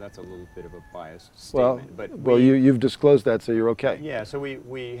 so that's a little bit of a biased statement. Well, you've disclosed that, so you're okay. Yeah, so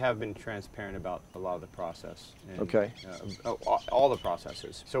we have been transparent about a lot of the process. And, okay. All the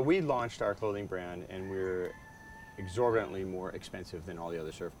processes. So we launched our clothing brand, and we're exorbitantly more expensive than all the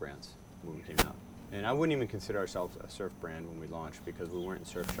other surf brands when we came out. And I wouldn't even consider ourselves a surf brand when we launched because we weren't in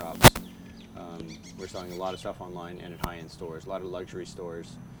surf shops. We're selling a lot of stuff online and at high-end stores, a lot of luxury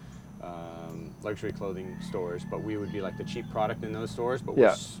stores, luxury clothing stores, but we would be like the cheap product in those stores, but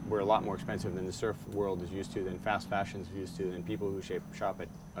we're a lot more expensive than the surf world is used to, than fast fashion's used to, than people who shop at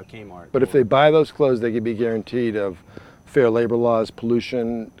a Kmart. But if they buy those clothes, they could be guaranteed of fair labor laws,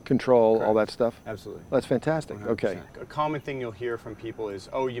 pollution control, Correct. All that stuff? Absolutely. That's fantastic. 100%. Okay. A common thing you'll hear from people is,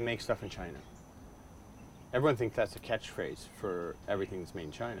 oh, you make stuff in China. Everyone thinks that's a catchphrase for everything that's made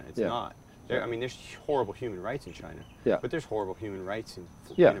in China. It's not. I mean, there's horrible human rights in China, but there's horrible human rights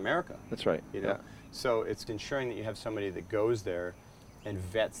in America. That's right. So it's ensuring that you have somebody that goes there and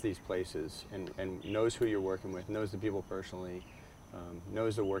vets these places and knows who you're working with, knows the people personally,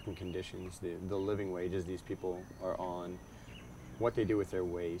 knows the working conditions, the living wages these people are on, what they do with their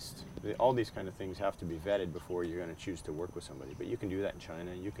waste. All these kind of things have to be vetted before you're going to choose to work with somebody. But you can do that in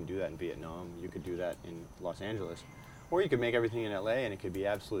China, you can do that in Vietnam, you could do that in Los Angeles. Or you could make everything in LA and it could be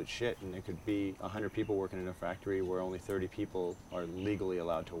absolute shit, and there could be 100 people working in a factory where only 30 people are legally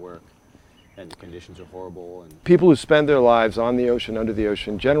allowed to work, and the conditions are horrible. And people who spend their lives on the ocean, under the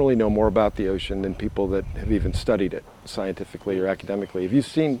ocean, generally know more about the ocean than people that have even studied it scientifically or academically. Have you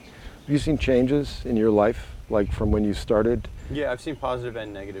seen changes in your life, like from when you started? Yeah, I've seen positive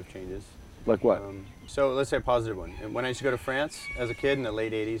and negative changes. Like what? So let's say a positive one. When I used to go to France as a kid in the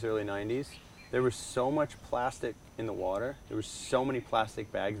late 80s, early 90s, there was so much plastic in the water. There was so many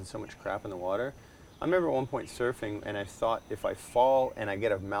plastic bags and so much crap in the water. I remember at one point surfing, and I thought if I fall and I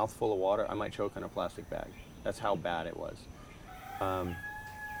get a mouthful of water, I might choke on a plastic bag. That's how bad it was.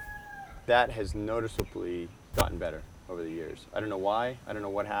 That has noticeably gotten better over the years. I don't know why. I don't know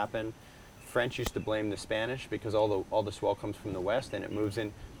what happened. French used to blame the Spanish because all the swell comes from the west and it moves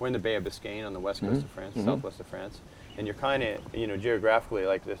in. We're in the Bay of Biscayne on the west coast of France, southwest of France. And you're kind of, geographically,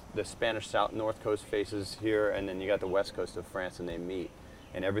 like the Spanish north coast faces here, and then you got the west coast of France, and they meet.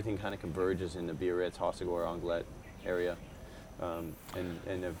 And everything kind of converges in the Biarritz, Hossegor, Anglet area. And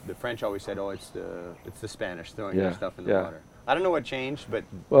the French always said, oh, it's the Spanish throwing their stuff in the water. I don't know what changed, but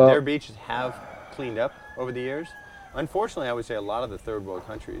their beaches have cleaned up over the years. Unfortunately, I would say a lot of the third world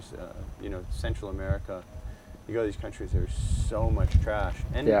countries, Central America, you go to these countries, there's so much trash.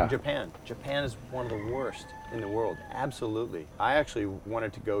 And Japan. Japan is one of the worst in the world, absolutely. I actually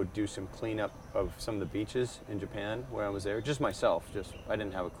wanted to go do some cleanup of some of the beaches in Japan when I was there, just myself, I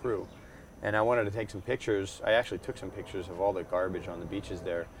didn't have a crew. And I wanted to take some pictures. I actually took some pictures of all the garbage on the beaches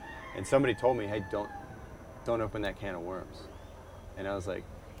there. And somebody told me, hey, don't open that can of worms. And I was like,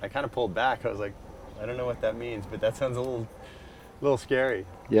 I kind of pulled back. I was like, I don't know what that means, but that sounds a little A little scary.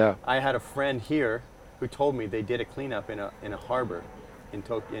 Yeah. I had a friend here who told me they did a cleanup in a harbor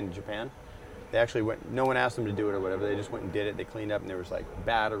in Japan. They actually went, no one asked them to do it or whatever, they just went and did it. They cleaned up and there was like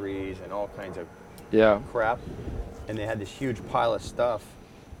batteries and all kinds of crap. And they had this huge pile of stuff,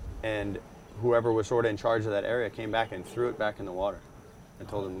 and whoever was sort of in charge of that area came back and threw it back in the water and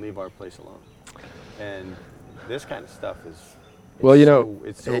told them, leave our place alone. And this kind of stuff is,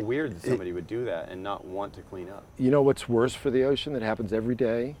 it's so weird that somebody would do that and not want to clean up. You know what's worse for the ocean that happens every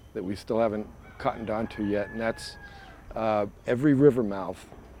day that we still haven't cottoned onto yet, and that's every river mouth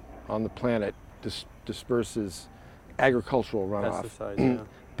on the planet disperses agricultural runoff. Pesticides,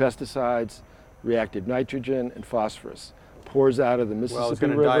 Pesticides, reactive nitrogen, and phosphorus. Pours out of the Mississippi River. Well, I was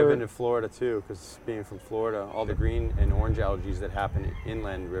going to dive into Florida too, because being from Florida, all the green and orange algae that happen in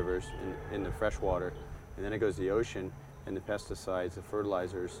inland rivers in the freshwater, and then it goes to the ocean, and the pesticides, the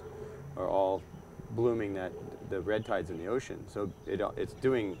fertilizers, are all blooming the red tides in the ocean. So it's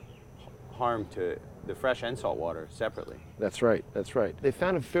doing harm to the fresh and salt water separately. That's right, that's right. They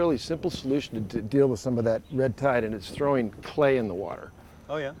found a fairly simple solution to deal with some of that red tide, and it's throwing clay in the water.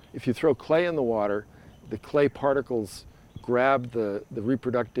 Oh yeah? If you throw clay in the water, the clay particles grab the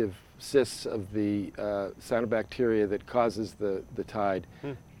reproductive cysts of the cyanobacteria that causes the tide,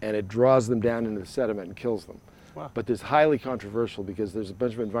 and it draws them down into the sediment and kills them. Wow. But it's highly controversial because there's a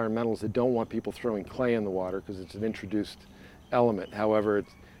bunch of environmentalists that don't want people throwing clay in the water because it's an introduced element. However,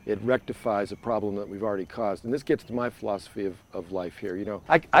 it rectifies a problem that we've already caused. And this gets to my philosophy of life here. You know,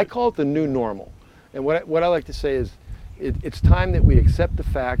 I call it the new normal. And what I like to say is it's time that we accept the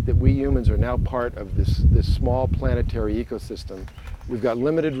fact that we humans are now part of this small planetary ecosystem. We've got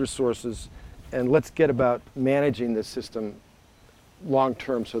limited resources, and let's get about managing this system long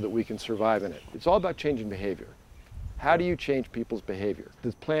term so that we can survive in it. It's all about changing behavior. How do you change people's behavior?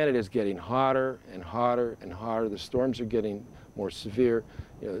 This planet is getting hotter and hotter and hotter. The storms are getting more severe.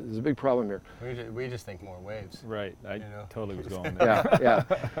 You know, there's a big problem here. We just think more waves. Right. I totally was going there.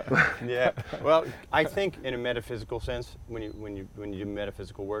 Yeah. Well, I think in a metaphysical sense, when you do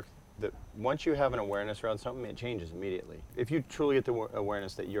metaphysical work, that once you have an awareness around something, it changes immediately. If you truly get the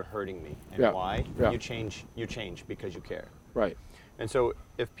awareness that you're hurting me and why, you change because you care. Right. And so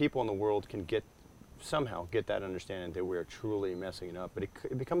if people in the world can somehow get that understanding that we're truly messing it up, but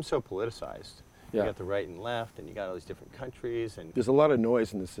it becomes so politicized. You got the right and left, and you got all these different countries, and there's a lot of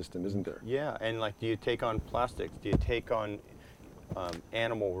noise in the system, isn't there? Yeah, and like, do you take on plastics? Do you take on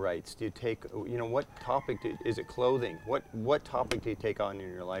animal rights? Do you take, what topic is it? Clothing? What topic do you take on in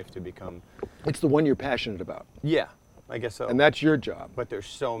your life to become? It's the one you're passionate about. Yeah, I guess so. And that's your job. But there's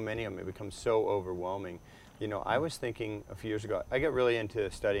so many of them; it becomes so overwhelming. You know, I was thinking a few years ago. I got really into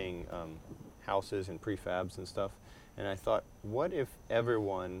studying houses and prefabs and stuff, and I thought, what if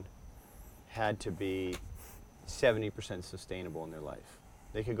everyone had to be 70% sustainable in their life?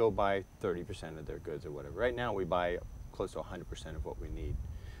 They could go buy 30% of their goods or whatever. Right now we buy close to 100% of what we need,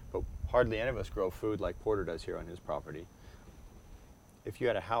 but hardly any of us grow food like Porter does here on his property. If you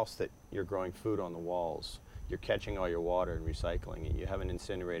had a house that you're growing food on the walls, you're catching all your water and recycling it, you have an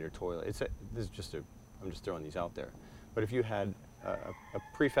incinerator toilet, I'm just throwing these out there. But if you had a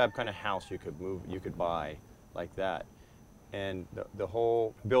prefab kind of house you could buy like that, and the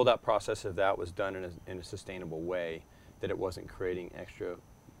whole build-up process of that was done in a sustainable way, that it wasn't creating extra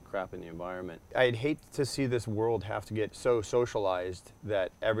crap in the environment. I'd hate to see this world have to get so socialized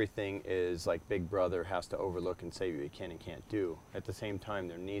that everything is like Big Brother has to overlook and say what you can and can't do. At the same time,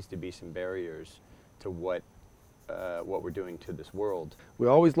 there needs to be some barriers to what we're doing to this world. We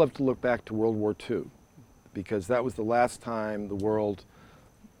always love to look back to World War II, because that was the last time the world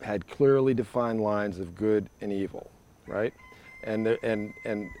had clearly defined lines of good and evil. Right, and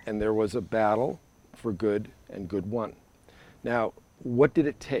there was a battle for good, and good won. Now, what did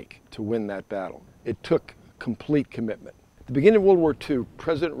it take to win that battle? It took complete commitment. At the beginning of World War II,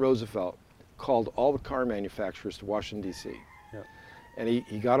 President Roosevelt called all the car manufacturers to Washington, D.C. Yep. And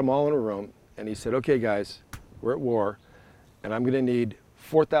he got them all in a room, and he said, okay guys, we're at war, and I'm going to need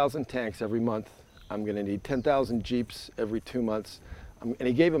 4,000 tanks every month. I'm going to need 10,000 Jeeps every 2 months. And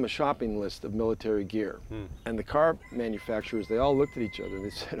he gave them a shopping list of military gear. And the car manufacturers, they all looked at each other and they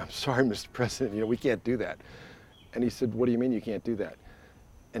said, I'm sorry, Mr. President, we can't do that. And he said, what do you mean you can't do that?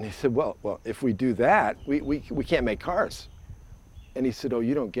 And he said, well, if we do that, we can't make cars. And he said, oh,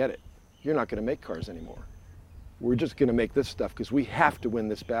 you don't get it. You're not going to make cars anymore. We're just going to make this stuff because we have to win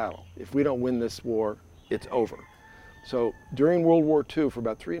this battle. If we don't win this war, it's over. So during World War II, for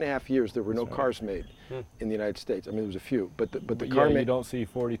about 3.5 years, there were no cars made in the United States. I mean, there was a few, but the car you don't see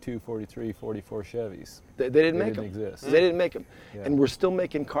 42, 43, 44 Chevys. They didn't make them. Exist. They didn't make them, and we're still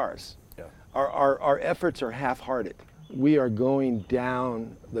making cars. Yeah. Our efforts are half-hearted. we are going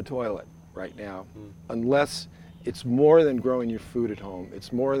down the toilet right now, unless it's more than growing your food at home.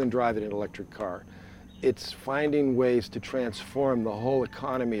 It's more than driving an electric car. It's finding ways to transform the whole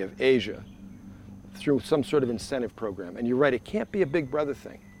economy of Asia through some sort of incentive program. And you're right, it can't be a big brother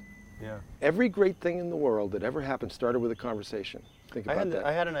thing. Yeah. Every great thing in the world that ever happened started with a conversation. Think about that.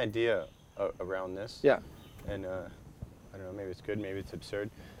 I had an idea around this. Yeah. And I don't know, maybe it's good, maybe it's absurd.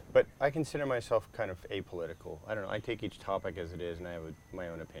 But I consider myself kind of apolitical. I don't know, I take each topic as it is and I have my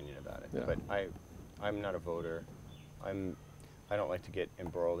own opinion about it. Yeah. But I'm not a voter. I don't like to get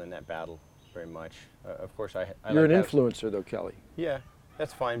embroiled in that battle very much. Of course, I You're like an influencer though, Kelly. Yeah,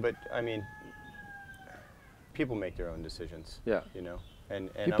 that's fine, but I mean, people make their own decisions. Yeah. You know? And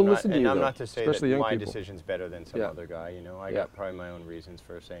People listen to you, I'm though, not to say especially that young my people. decision's better than some Yeah. other guy, you know? I Yeah. got probably my own reasons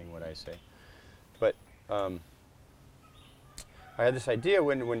for saying what I say. But I had this idea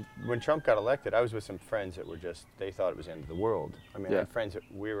when Trump got elected. I was with some friends that were they thought it was the end of the world. I mean, I Yeah. had friends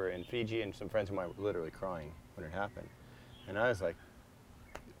we were in Fiji, and some friends of mine were literally crying when it happened. And I was like,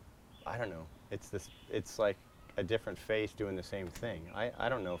 I don't know. It's like a different face doing the same thing. I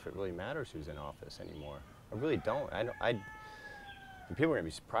don't know if it really matters who's in office anymore. I really don't. And people are going to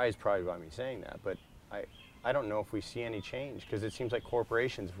be surprised probably by me saying that, but I don't know if we see any change, because it seems like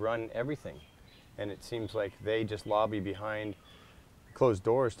corporations run everything. And it seems like they just lobby behind closed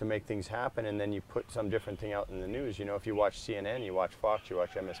doors to make things happen, and then you put some different thing out in the news. You know, if you watch CNN, you watch Fox, you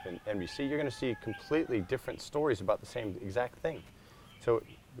watch MSNBC, you're going to see completely different stories about the same exact thing. So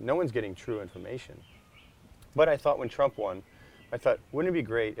no one's getting true information. But I thought when Trump won, I thought, wouldn't it be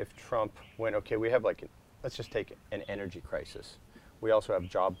great if Trump went, okay, we have let's just take an energy crisis. We also have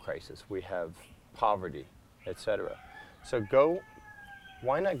job crisis. We have poverty, etc. So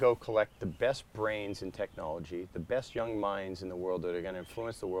why not go collect the best brains in technology, the best young minds in the world that are going to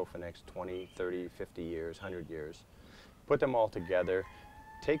influence the world for the next 20, 30, 50 years, 100 years, put them all together,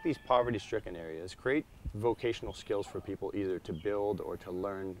 take these poverty-stricken areas, create vocational skills for people either to build or to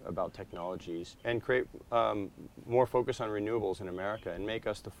learn about technologies, and create more focus on renewables in America and make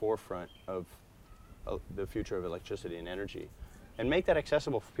us the forefront of the future of electricity and energy, and make that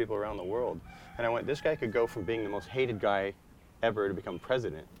accessible for people around the world. And I went, this guy could go from being the most hated guy ever to become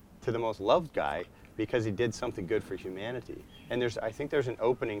president to the most loved guy because he did something good for humanity. And I think there's an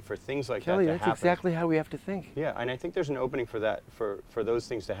opening for things like Kelly, that to that's happen. exactly how we have to think. Yeah, and I think there's an opening for that, for those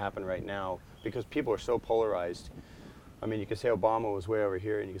things to happen right now, because people are so polarized. I mean, you could say Obama was way over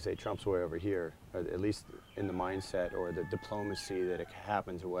here, and you could say Trump's way over here, or at least in the mindset or the diplomacy that it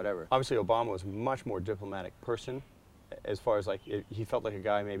happens or whatever. Obviously, Obama was a much more diplomatic person, as far as he felt like a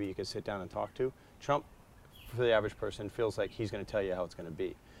guy maybe you could sit down and talk to. Trump, for the average person, feels like he's going to tell you how it's going to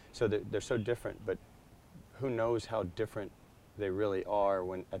be. So they're so different, but who knows how different they really are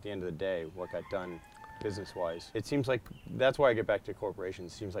when, at the end of the day, what got done business-wise. It seems like, that's why I get back to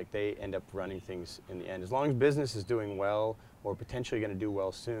corporations. It seems like they end up running things in the end. As long as business is doing well, or potentially going to do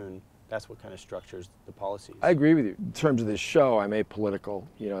well soon, that's what kind of structures the policies. I agree with you. In terms of this show, I'm apolitical.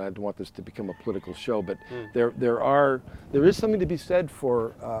 You know, I don't want this to become a political show, but there is something to be said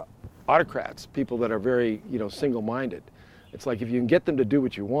for autocrats, people that are very, single-minded. It's like if you can get them to do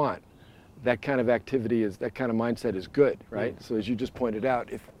what you want, that kind of activity that kind of mindset is good, right? So as you just pointed out,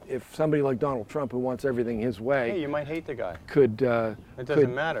 if somebody like Donald Trump, who wants everything his way, hey, you might hate the guy. It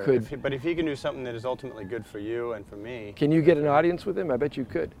doesn't matter. But if he can do something that is ultimately good for you and for me. Can you get an audience with him? I bet you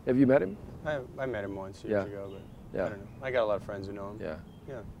could. Have you met him? I met him once years ago, but yeah. I don't know. I got a lot of friends who know him.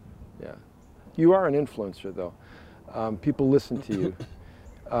 Yeah. You are an influencer, though. People listen to you.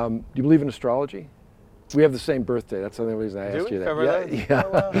 Do you believe in astrology? We have the same birthday. That's the only reason I asked you that. February? Yeah. Oh,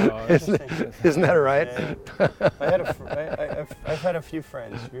 wow. Oh, Isn't that right? Yeah. I've had a few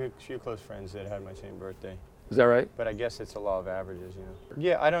friends, a few close friends that had my same birthday. Is that right? But I guess it's a law of averages, you know.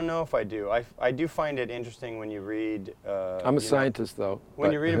 Yeah, I don't know if I do. I do find it interesting when you read. I'm a scientist, though.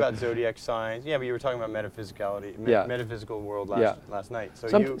 When you read about zodiac signs, yeah, but you were talking about metaphysicality, metaphysical world last night.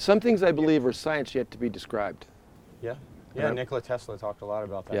 So some things I believe are science yet to be described. Yeah. Yeah, Nikola Tesla talked a lot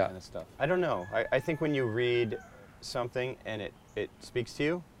about that kind of stuff. I don't know. I think when you read something and it speaks to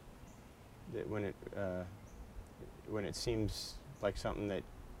you, when it seems like something that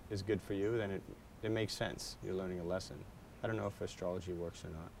is good for you, then it makes sense. You're learning a lesson. I don't know if astrology works or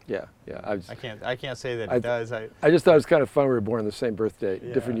not. Yeah. I can't say that it does. I just thought it was kind of fun. We were born on the same birthday,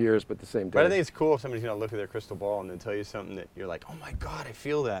 different years, but the same day. But I think it's cool if somebody's going to look at their crystal ball and then tell you something that you're like, oh my God, I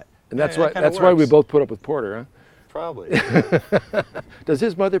feel that. And that's why we both put up with Porter, huh? Probably. Does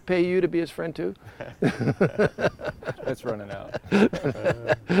his mother pay you to be his friend too? That's running out.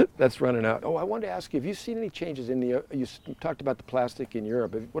 That's running out. Oh, I wanted to ask you, have you seen any changes in you talked about the plastic in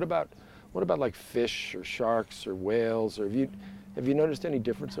Europe. What about What about like fish or sharks or whales? Or have you noticed any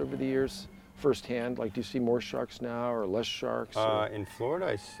difference over the years firsthand? Like, do you see more sharks now or less sharks? In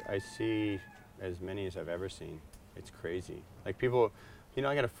Florida, I see as many as I've ever seen. It's crazy. Like people, I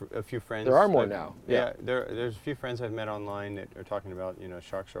got a few friends. There are more now. Yeah, there's a few friends I've met online that are talking about,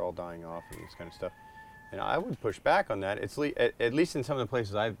 sharks are all dying off and this kind of stuff. And I would push back on that. It's at least in some of the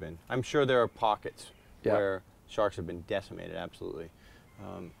places I've been. I'm sure there are pockets where sharks have been decimated, absolutely.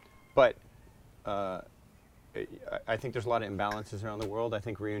 But I think there's a lot of imbalances around the world. I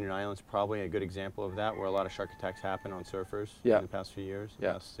think Reunion Island's probably a good example of that, where a lot of shark attacks happen on surfers in the past few years, the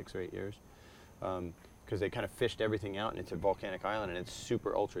past 6 or 8 years. Because they kind of fished everything out, and it's a volcanic island, and it's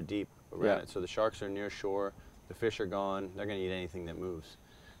super ultra deep around it. So the sharks are near shore, the fish are gone, they're going to eat anything that moves.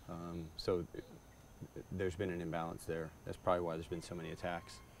 So there's been an imbalance there. That's probably why there's been so many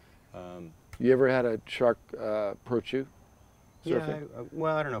attacks. You ever had a shark approach you surfing? Yeah,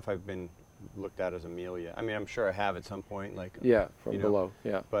 well, I don't know if I've been looked at as a meal yet. I mean, I'm sure I have at some point. Like from below,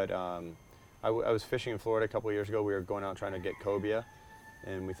 But I was fishing in Florida a couple of years ago. We were going out trying to get cobia,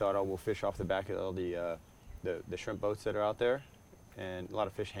 and we thought, we'll fish off the back of all the shrimp boats that are out there, and a lot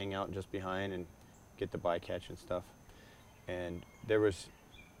of fish hang out just behind and get the bycatch and stuff. And there was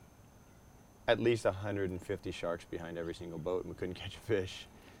at least 150 sharks behind every single boat, and we couldn't catch a fish.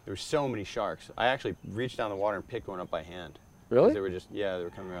 There were so many sharks. I actually reached down the water and picked one up by hand. Really? They were they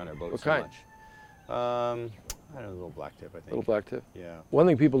were coming around our boat what so kind? much. I don't know, a little blacktip, I think. Little blacktip? Yeah. One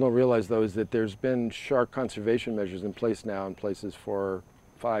thing people don't realize, though, is that there's been shark conservation measures in place now in places for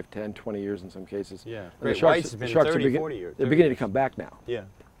 5, 10, 20 years in some cases. Yeah. And Great Whites has been 30, 40 years. They're beginning to come back now. Yeah.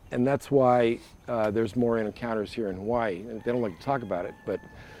 And that's why there's more encounters here in Hawaii. And they don't like to talk about it, but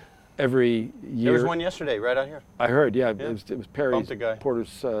every year. There was one yesterday right out here. I heard, It was Perry's, Bumped a guy. Porter's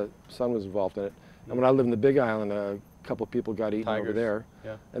son was involved in it. And when I lived in the Big Island, a couple of people got eaten over there.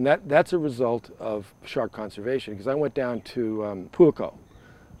 Yeah. And that's a result of shark conservation, because I went down to Puako.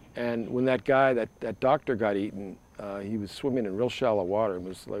 And when that guy, that doctor got eaten, he was swimming in real shallow water.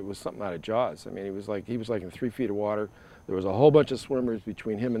 It was something out of Jaws. I mean, he was like in 3 feet of water. There was a whole bunch of swimmers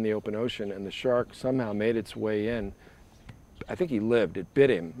between him and the open ocean, and the shark somehow made its way in. I think he lived. It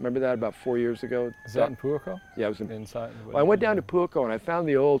bit him. Remember that about 4 years ago? Is that in Puako? Yeah, it was inside. Well, I went down to Puako and I found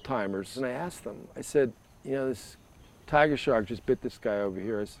the old timers, and I asked them. I said, this tiger shark just bit this guy over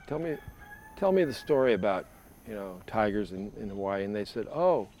here. I said, tell me the story about, tigers in Hawaii. And they said,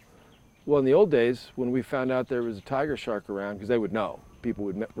 oh, well, in the old days when we found out there was a tiger shark around, because they would know, people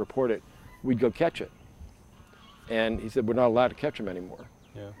would report it, we'd go catch it. And he said, we're not allowed to catch them anymore.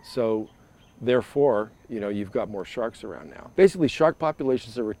 Yeah. So therefore, you've got more sharks around now. Basically, shark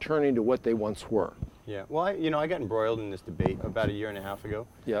populations are returning to what they once were. Yeah. Well, I got embroiled in this debate about a year and a half ago.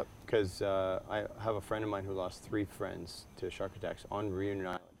 Yep. Because I have a friend of mine who lost 3 friends to shark attacks on Reunion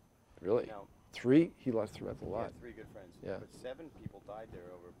Island. Really? Now, 3? He lost 3. That's a lot. Yeah, 3 good friends. Yeah. But 7 people died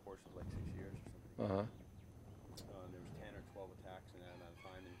there over a course of like 6 years or something. Uh-huh. There was 10 or 12 attacks in that amount of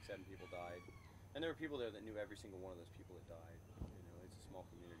time, and 7 people died. And there were people there that knew every single one of those people that died. It's a small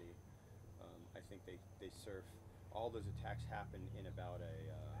community. I think they surf. All those attacks happened in about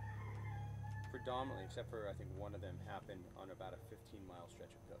predominantly, except for I think one of them happened on about a 15-mile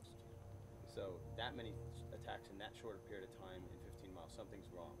stretch of coast. So that many attacks in that short a period of time in 15 miles, something's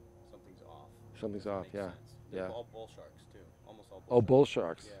wrong. Something's off. Something's off, yeah. Sense. They're Yeah. all bull sharks too. Almost all bull Oh, sharks. bull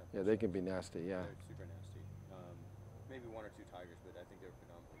sharks. Yeah, Yeah, they can be nasty, yeah. They're super nasty. Maybe 1 or 2 tigers, but I think they're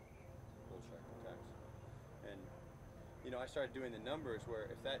predominantly bull shark attacks. And I started doing the numbers where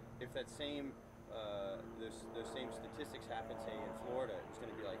if that same those same statistics happened, say in Florida, it was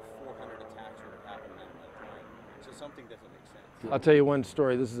going to be like 400 attacks would have happened in that amount of time. So something doesn't make sense. I'll tell you one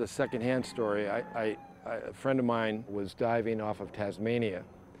story. This is a secondhand story. A friend of mine was diving off of Tasmania,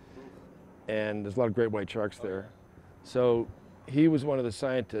 and there's a lot of great white sharks there. So he was one of the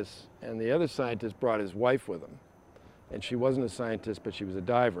scientists, and the other scientist brought his wife with him. And she wasn't a scientist, but she was a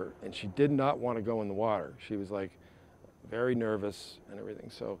diver, and she did not want to go in the water. She was like very nervous and everything.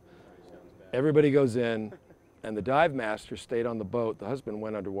 So everybody goes in, and the dive master stayed on the boat. The husband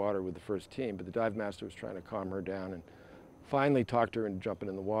went underwater with the first team, but the dive master was trying to calm her down and finally talked her into jumping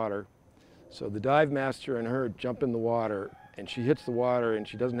in the water. So the dive master and her jump in the water, and she hits the water, and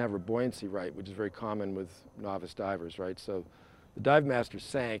she doesn't have her buoyancy right, which is very common with novice divers, right? So the dive master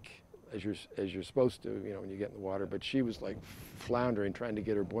sank as you're supposed to, when you get in the water, but she was like floundering, trying to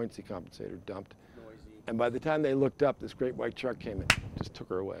get her buoyancy compensator dumped. Noisy. And by the time they looked up, this great white shark came and just took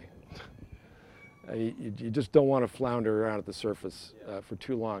her away. You just don't want to flounder around at the surface for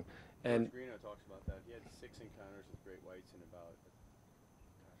too long. And George Greeno talks about that. He had 6 encounters with great whites in about,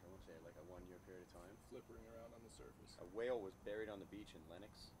 I want to say like a 1-year period of time. Flippering around on the surface. A whale was buried on the beach in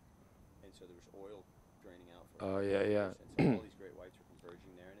Lenox. and so there was oil draining out. Oh, yeah, yeah. And so all these great whites were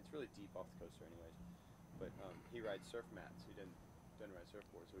converging there, and it's really deep off the coast there anyways. But he rides surf mats. He doesn't ride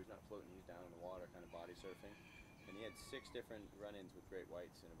surfboards, so he's not floating. He's down in the water, kind of body surfing. And he had 6 different run-ins with great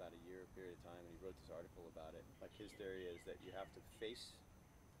whites in about a year period of time, and he wrote this article about it. Like, his theory is that you have to face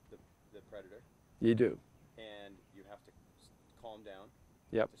the predator. You do. And you have to calm down.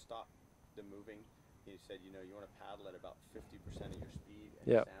 Yep. To stop the moving. He said, you know, you want to paddle at about 50% of your speed and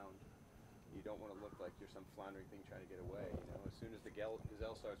yep. sound. You don't want to look like you're some floundering thing trying to get away. You know, as soon as the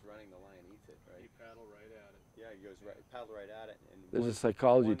gazelle starts running, the lion eats it, right? You paddle right at it. Yeah, he goes paddle right at it. And there's a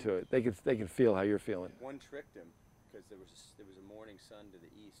psychology to it. They can feel how you're feeling. One tricked him because there was a morning sun to the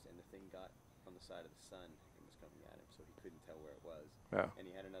east, and the thing got on the side of the sun and was coming at him, so he couldn't tell where it was. Yeah. And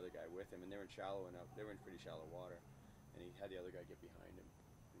he had another guy with him, and they were in pretty shallow water, and he had the other guy get behind him.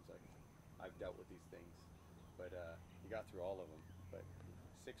 He's like, I've dealt with these things, but he got through all of them. But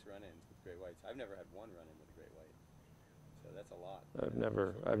 6 run-ins with great whites. I've never had one run-in with a great white, so that's a lot. I've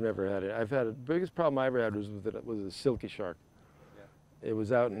never had it. The biggest problem I ever had was a silky shark. Yeah. It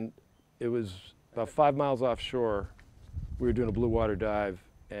was about 5 miles offshore. We were doing a blue water dive,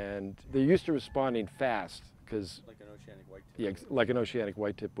 and they're used to responding fast because like an oceanic whitetip. Yeah, like an oceanic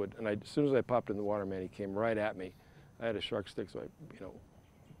whitetip would. And as soon as I popped in the water, man, he came right at me. I had a shark stick, so I,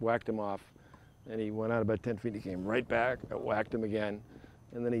 whacked him off, and he went out about 10 feet. He came right back. I whacked him again,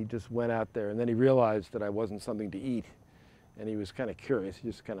 and then he just went out there. And then he realized that I wasn't something to eat, and he was kind of curious. He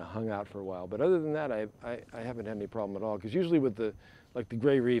just kind of hung out for a while. But other than that, I haven't had any problem at all. Because usually with the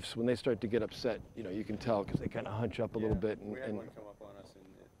gray reefs, when they start to get upset, you can tell because they kind of hunch up a little bit. We had one come up on us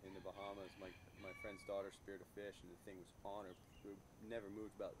in the Bahamas. My friend's daughter speared a fish, and the thing was on her. We never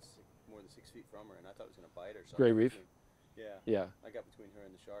moved about more than 6 feet from her, and I thought it was going to bite her. So gray reef? Yeah. Yeah. I got between her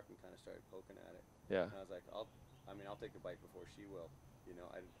and the shark and kind of started poking at it. Yeah. And I was like, I'll take the bite before she will.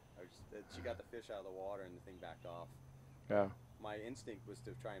 She got the fish out of the water, and the thing backed off. Yeah. My instinct was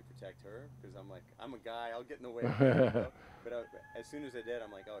to try and protect her because I'm like, I'm a guy, I'll get in the way. But as soon as I did,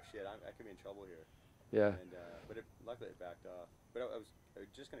 I'm like, oh shit, I could be in trouble here. Yeah. And but luckily it backed off. But I was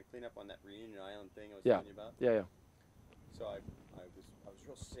just gonna clean up on that Reunion Island thing I was Yeah. telling you about. Yeah. So I was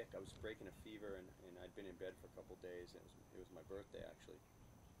real sick. I was breaking a fever, and I'd been in bed for a couple days. It was my birthday actually.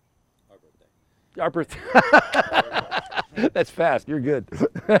 Our birthday. Our birthday. That's fast. You're good.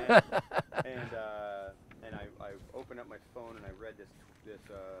 And I opened up my phone and I read this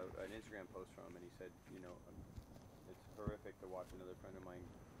an Instagram post from him, and he said, it's horrific to watch another friend of mine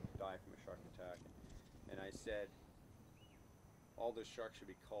die from a shark attack. And I said, all those sharks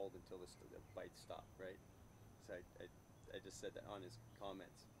should be culled until the bites stop, right? So I just said that on his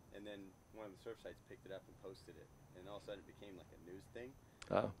comments, and then one of the surf sites picked it up and posted it, and all of a sudden it became like a news thing.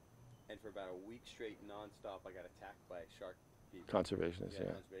 Oh. And for about a week straight, nonstop, I got attacked by shark people. Conservationists,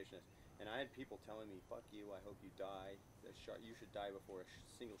 yeah. Conservationists. And I had people telling me, "Fuck you! I hope you die. You should die before a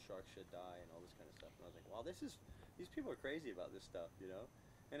single shark should die," and all this kind of stuff. And I was like, "Wow, these people are crazy about this stuff,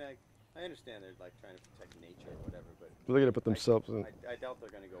 And I understand they're like trying to protect nature or whatever, but they're going to put themselves in. I doubt they're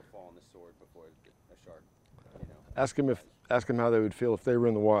going to go fall on the sword before a shark. Ask them how they would feel if they were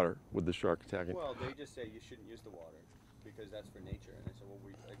in the water with the shark attacking. Well, they just say you shouldn't use the water because that's for nature. And I said, well,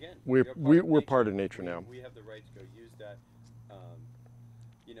 we're part of nature now. We have the right to go use that.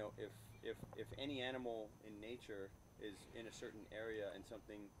 If any animal in nature is in a certain area and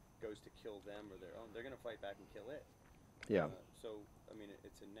something goes to kill them or their own, they're going to fight back and kill it. Yeah. So I mean,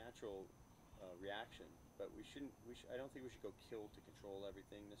 it's a natural reaction, but I don't think we should go kill to control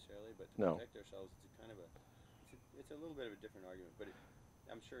everything necessarily, but to protect ourselves. It's kind of it's a little bit of a different argument, but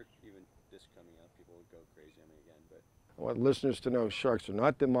I'm sure even this coming up, people would go crazy on me again. But I want listeners to know sharks are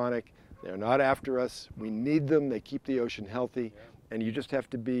not demonic. They're not after us. We need them. They keep the ocean healthy, and you just have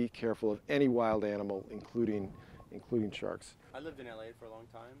to be careful of any wild animal, including sharks. I lived in LA for a long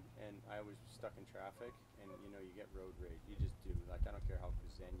time, and I was stuck in traffic, and you get road rage. You just do. Like, I don't care how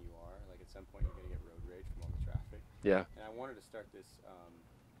zen you are. Like, at some point, you're gonna get road rage from all the traffic. Yeah. And I wanted to start this.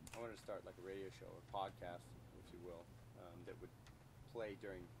 I wanted to start like a radio show or podcast, if you will, that would play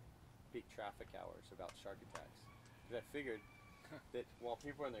during peak traffic hours about shark attacks. Because I figured that while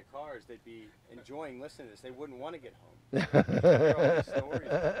people are in their cars, they'd be enjoying listening to this. They wouldn't want to get home. Hear all these stories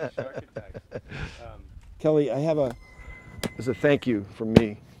about shark attacks. Kelly, as a thank you from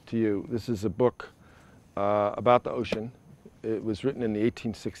me to you. This is a book about the ocean. It was written in the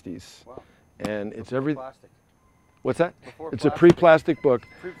 1860s. Wow. And it's every. Plastic. What's that? Before it's plastic. A pre-plastic book.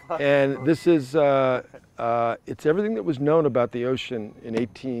 Pre-plastic And book. this is it's everything that was known about the ocean in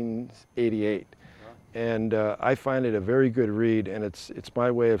 1888. And I find it a very good read, and it's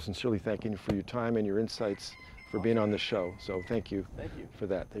my way of sincerely thanking you for your time and your insights for being on the show. So thank you, Thank you. for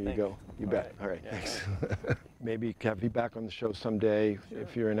that. There Thank you go. You All bet. right. All right, Yeah. thanks. Maybe have you back on the show someday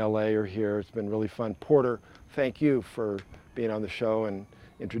if you're in LA or here. It's been really fun. Porter, thank you for being on the show and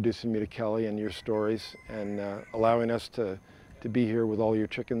introducing me to Kelly and your stories, and allowing us to be here with all your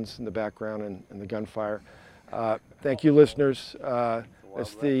chickens in the background and the gunfire. Thank you, listeners.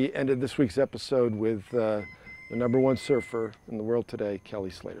 That's the end of this week's episode with the #1 surfer in the world today, Kelly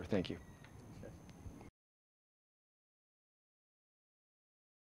Slater. Thank you.